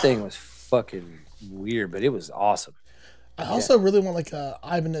 and that thing was fucking weird, but it was awesome. I also really want like a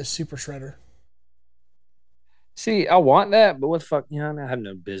Ibanez Super Shredder. See, I want that, but what the fuck? You know, I have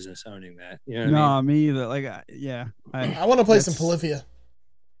no business owning that. You know what I mean? Me either. Like, I want to play some Polyphia.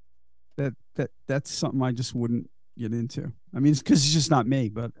 That's something I just wouldn't get into. I mean, it's because it's just not me,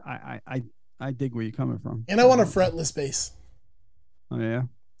 but I dig where you're coming from. And I want a fretless bass. Oh yeah.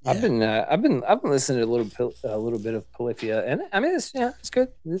 I've been listening to a little bit of Polyphia, and I mean, it's good.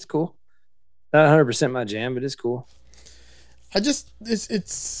 It's cool. Not 100% my jam, but it's cool.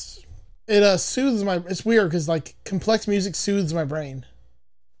 It soothes my. It's weird because like complex music soothes my brain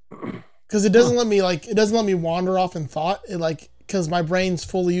because it doesn't let me wander off in thought. Because my brain's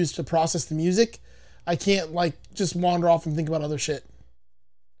fully used to process the music, I can't like just wander off and think about other shit.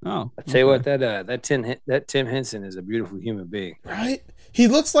 Oh, I tell you what, that Tim Henson is a beautiful human being. Right? He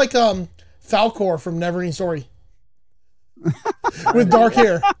looks like Falcor from Neverending Story with dark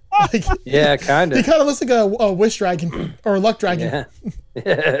hair. Like, yeah, kind of. He kind of looks like a wish dragon or a luck dragon.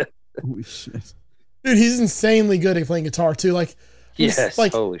 Yeah. Holy shit, dude, he's insanely good at playing guitar too. Like, yes,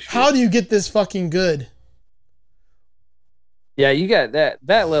 like holy shit. How do you get this fucking good? Yeah, you got that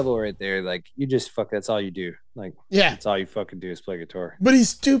level right there. Like, you just that's all you do. Like, yeah, that's all you fucking do is play guitar. But he's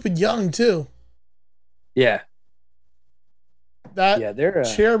stupid young too. Yeah.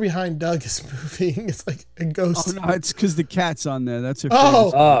 That chair behind Doug is moving. It's like a ghost. Oh no, it's because the cat's on there. That's her.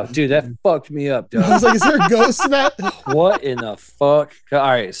 Oh, dude, that fucked me up, Doug. I was like, is there a ghost in that? What in the fuck? All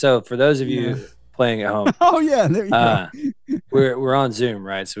right, so for those of you playing at home, oh yeah, there you go. we're on Zoom,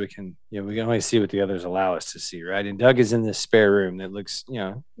 right? So we can only see what the others allow us to see, right? And Doug is in this spare room that looks,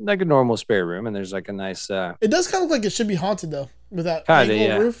 like a normal spare room, and there's like a nice. It does kind of look like it should be haunted though, with that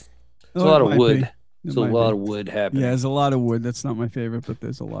roof. There's a lot of wood. There's a lot of wood happening. Yeah, there's a lot of wood. That's not my favorite, but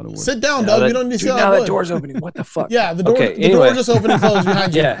there's a lot of wood. Sit down, Doug. You don't need to see all that wood. Now the door's opening. What the fuck? Yeah, the door just opened and closed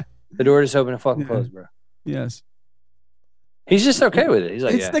behind you. Yeah, the door just opened and fucking closed, bro. Yes. He's just okay with it. He's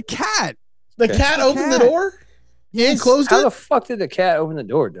like, it's the cat. The cat opened the door and closed it. How the fuck did the cat open the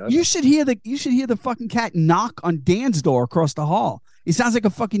door, Doug? You should hear the fucking cat knock on Dan's door across the hall. He sounds like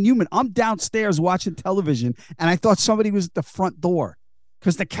a fucking human. I'm downstairs watching television, and I thought somebody was at the front door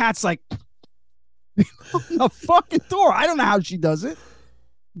because the cat's like. The fucking door. I don't know how she does it,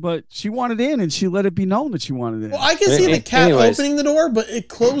 but she wanted in and she let it be known that she wanted in. Well, I can see the cat opening the door, but it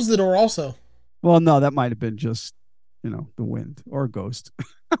closed the door also. Well, no, that might have been just the wind or a ghost.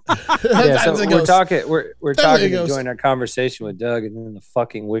 So we're talking enjoying our conversation with Doug, and then the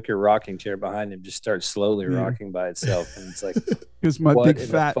fucking wicker rocking chair behind him just starts slowly rocking by itself, and it's like because my big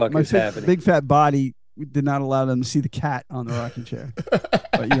fat body did not allow them to see the cat on the rocking chair.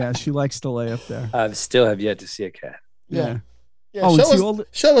 But yeah, she likes to lay up there. I still have yet to see a cat. Yeah.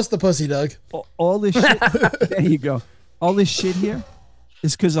 Show us the pussy, Doug. All this shit. There you go. All this shit here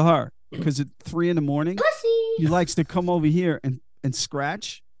is because of her. Because at 3 a.m, she likes to come over here and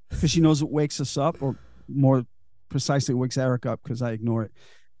scratch because she knows what wakes us up, or more precisely, wakes Eric up because I ignore it.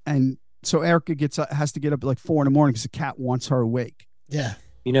 And so Erica has to get up at like 4 a.m. because the cat wants her awake. Yeah.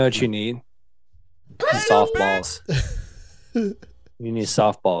 You know what you need? Softballs. You need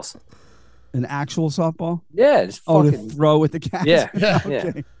softballs. An actual softball? Yeah, just fucking to throw with the cat. Yeah,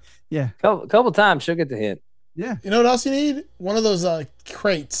 okay. Yeah. Couple times she'll get the hint. Yeah. You know what else you need? One of those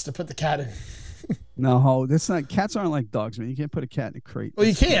crates to put the cat in. No, that's not. Cats aren't like dogs, man. You can't put a cat in a crate. Well,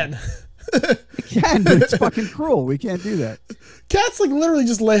 you can. You can, but it's fucking cruel. We can't do that. Cats like literally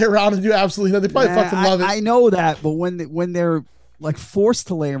just lay around and do absolutely nothing. They probably fucking love it. I know that, but when they're like forced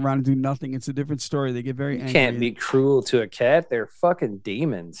to lay around and do nothing, it's a different story. They get very angry. You can't be cruel to a cat. They're fucking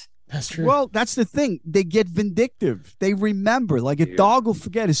demons. That's true. Well, that's the thing. They get vindictive. They remember. Like a dog will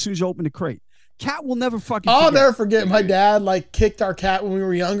forget as soon as you open the crate. Cat will never fucking I'll never forget my dad like kicked our cat when we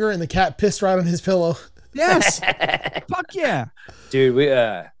were younger and the cat pissed right on his pillow. Yes. Fuck yeah. Dude, we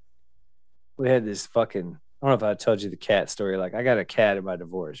had this fucking, I don't know if I told you the cat story. Like, I got a cat in my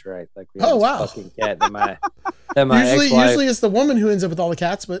divorce, right? Like, we had this fucking cat that my usually it's the woman who ends up with all the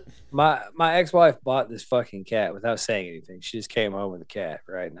cats, but my ex-wife bought this fucking cat without saying anything. She just came home with the cat,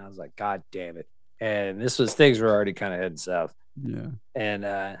 right? And I was like, God damn it. And things were already kind of heading south. Yeah.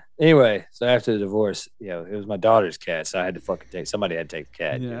 And anyway, so after the divorce, it was my daughter's cat, so I had to fucking somebody had to take the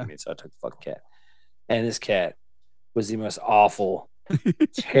cat. You know what I mean? So I took the fucking cat, and this cat was the most awful,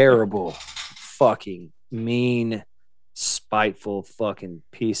 terrible, fucking mean, spiteful fucking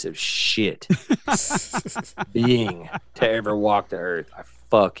piece of shit being to ever walk the earth. I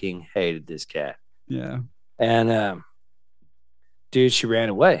fucking hated this cat. Yeah. And dude, she ran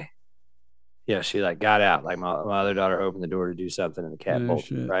away. Yeah, she like got out. Like my other daughter opened the door to do something, and the cat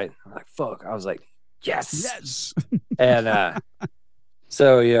bolted. Right? I'm like, fuck. I was like, yes. And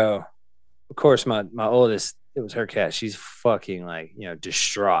so of course, my oldest, it was her cat. She's fucking like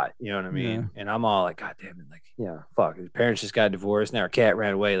distraught. You know what I mean? Yeah. And I'm all like, God damn it, like fuck. His parents just got divorced. Now her cat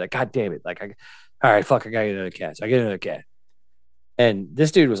ran away. Like, God damn it. Like, all right, fuck. I gotta get another cat. So I get another cat. And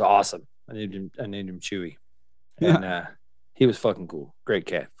this dude was awesome. I named him Chewy. And he was fucking cool. Great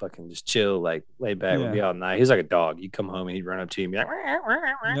cat. Fucking just chill, like laid back with me all night. He was like a dog. You'd come home and he'd run up to you and be like,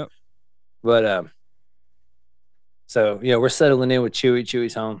 yep. But so we're settling in with Chewy.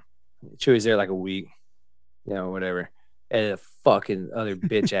 Chewy's home. Chewy's there like a week, whatever. And a fucking other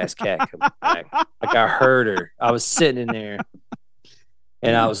bitch ass cat comes back. Like I heard her. I was sitting in there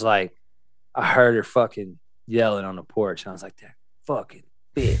and I was like, I heard her fucking yelling on the porch. And I was like, that fucking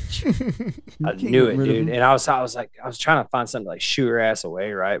bitch. I knew it, dude. And I was trying to find something to like shoo her ass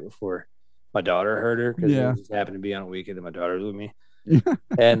away right before my daughter heard her, because it just happened to be on a weekend and my daughter was with me.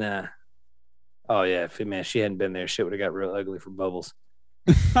 And oh yeah, man, she hadn't been there, shit would have got real ugly for Bubbles.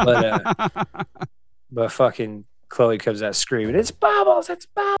 But fucking Chloe comes out screaming, it's Bubbles,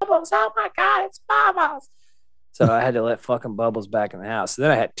 oh my god, it's Bubbles. So I had to let fucking Bubbles back in the house. So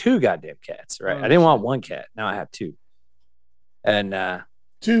then I had 2 goddamn cats, right? I didn't want 1 cat. Now I have 2. And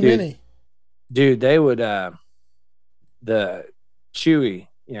too many. Dude, they would the Chewy,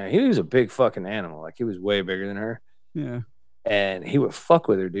 he was a big fucking animal. Like he was way bigger than her. Yeah. And he would fuck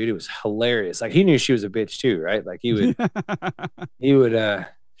with her, dude. It was hilarious. Like he knew she was a bitch too, right? Like he would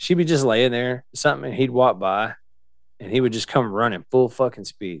she'd be just laying there something and he'd walk by and he would just come running full fucking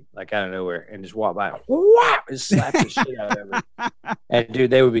speed, like out of nowhere, and just walk by and whap, and slap the shit out of her. And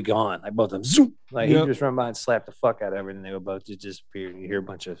dude, they would be gone. Like both of them, zoom. Like he'd just run by and slap the fuck out of her, and they would both just disappear. And you hear a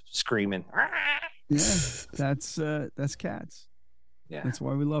bunch of screaming. Yeah, that's cats. Yeah, that's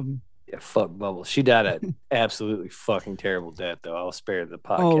why we love them. Yeah, fuck Bubbles. She died a absolutely fucking terrible death, though. I'll spare the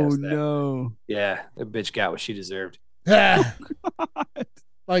podcast. Oh no. Yeah, the bitch got what she deserved. Yeah.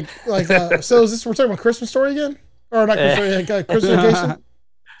 like so is this, we're talking about Christmas Story again? Or not Christmas Story, Christmas Vacation?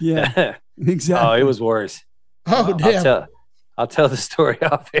 Yeah, exactly. Oh, it was worse. Oh, damn. I'll tell the story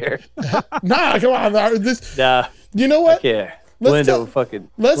off air. Nah, come on. Nah. You know what? Yeah. Linda will fucking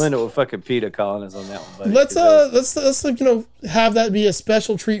PETA calling us on that one, buddy. Let's have that be a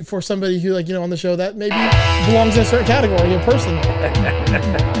special treat for somebody who on the show that maybe belongs in a certain category, a person.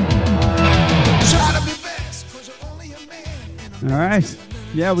 All right.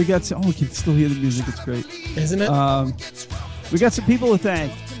 Yeah, we got some. Oh, we can still hear the music. It's great, isn't it? We got some people to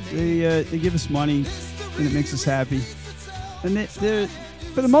thank. They give us money, and it makes us happy. And they're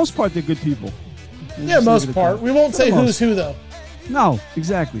for the most part they're good people. Most part. We won't say who's who though. No,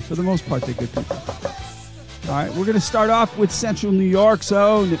 exactly. For the most part, they're good people. All right, we're going to start off with Central New York's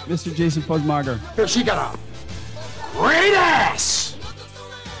own Mr. Jason Fuzmager. She got a great ass.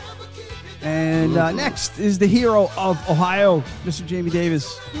 And next is the hero of Ohio, Mr. Jamie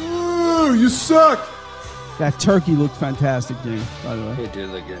Davis. Ooh, you suck. That turkey looked fantastic, Jamie, by the way. It did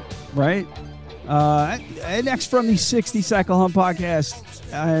look good. Right? And next from the 60 Cycle Hunt podcast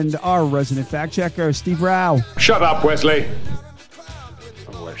and our resident fact checker, Steve Rao. Shut up, Wesley.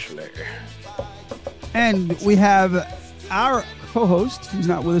 And we have our co-host, who's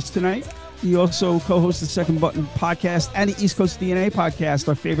not with us tonight. He also co-hosts the Second Button podcast and the East Coast DNA podcast,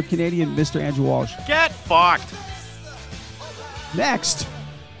 our favorite Canadian, Mr. Andrew Walsh. Get fucked. Next,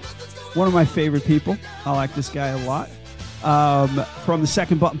 one of my favorite people. I like this guy a lot. From the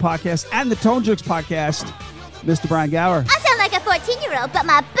Second Button podcast and the Tone Jerks podcast, Mr. Brian Gower. I sound like a 14-year-old, but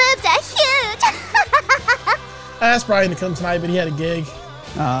my boobs are huge. I asked Brian to come tonight, but he had a gig.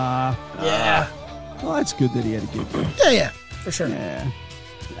 Yeah. Well, that's good that he had a gig. Yeah, for sure. Yeah.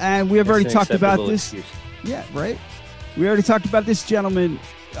 And we have already talked about this. Excuse. Yeah, right. We already talked about this gentleman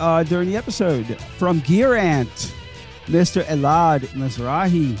during the episode. From Gear Ant, Mr. Elad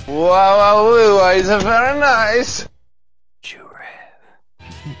Mizrahi. Wow, it's very nice.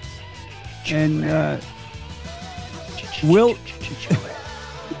 And Will.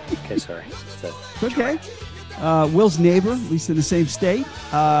 Okay, sorry. Okay. Will's neighbor, at least in the same state,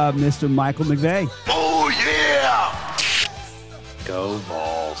 Mr. Michael McVeigh. Oh, yeah! Go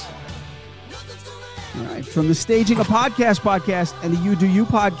Balls. All right. from the Staging a Podcast and the You Do You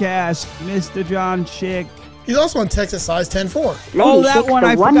podcast, Mr. John Chick. He's also on Texas Size 10-4. Oh, that one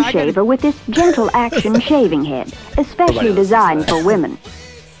I one forgot. shaver with this gentle action shaving head, especially designed for women.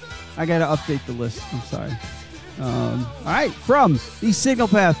 I got to update the list. I'm sorry. All right. From the Signal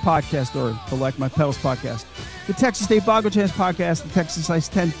Path podcast, or Collect My Pedals podcast, the Texas State Boggle Chance podcast, the Texas Size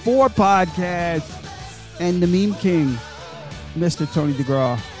 10-4 podcast, and the Meme King, Mr. Tony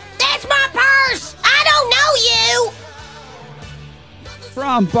DeGraw. That's my purse! I don't know you!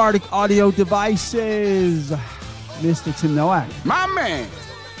 From Bardic Audio Devices, Mr. Tim Nowak. My man.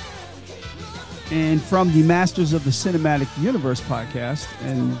 And from the Masters of the Cinematic Universe podcast,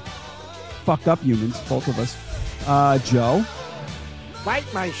 and Fucked Up Humans, both of us, Joe. Bite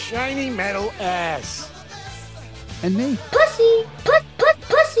my shiny metal ass. And me. Pussy, pussy,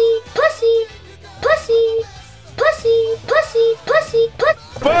 pussy, pussy, pussy, pussy, pussy, pussy.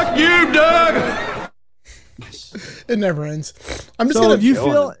 Fuck you, Doug. It never ends. I'm just So gonna. if you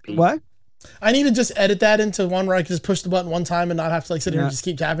feel what? I need to just edit that into one where I can just push the button one time and not have to like sit here Yeah. and just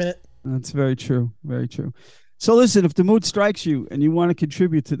keep tapping it. That's very true. Very true. So listen, if the mood strikes you and you want to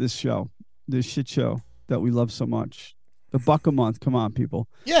contribute to this show, this shit show that we love so much, the $1 a month. Come on, people.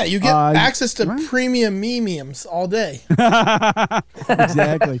 Yeah, you get access to right. premium memes all day.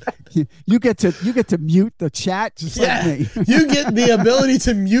 Exactly. You get to mute the chat just like me. You get the ability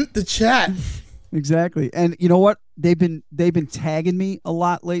to mute the chat. Exactly. And you know what? They've been tagging me a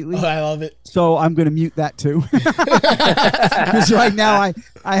lot lately. Oh, I love it. So I'm going to mute that too. Because right now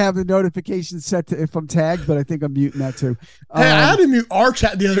I have the notification set to if I'm tagged, but I think I'm muting that too. Hey, I had to mute our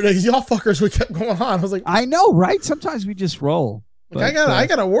chat the other day because y'all fuckers would kept going on. I was like, I know, right? Sometimes we just roll. I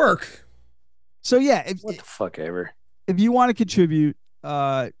gotta work. So yeah, What the fuck ever. if you want to contribute,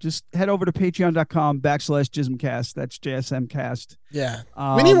 just head over to patreon.com/JismCast. That's JSMcast. Yeah.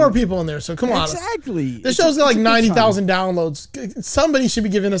 We need more people in there, so come on. Exactly. This show's got like 90,000 downloads. Somebody should be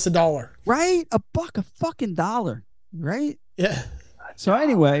giving us $1. Right? A fucking dollar. Right? Yeah. So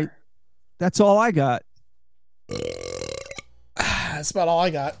anyway, that's all I got. That's about all I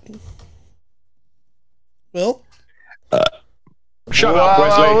got. Will? Shut up,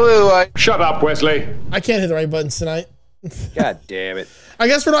 Wesley. Shut up, Wesley. I can't hit the right buttons tonight. God damn it. I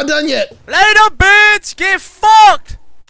guess we're not done yet. Later, bitch! Get fucked!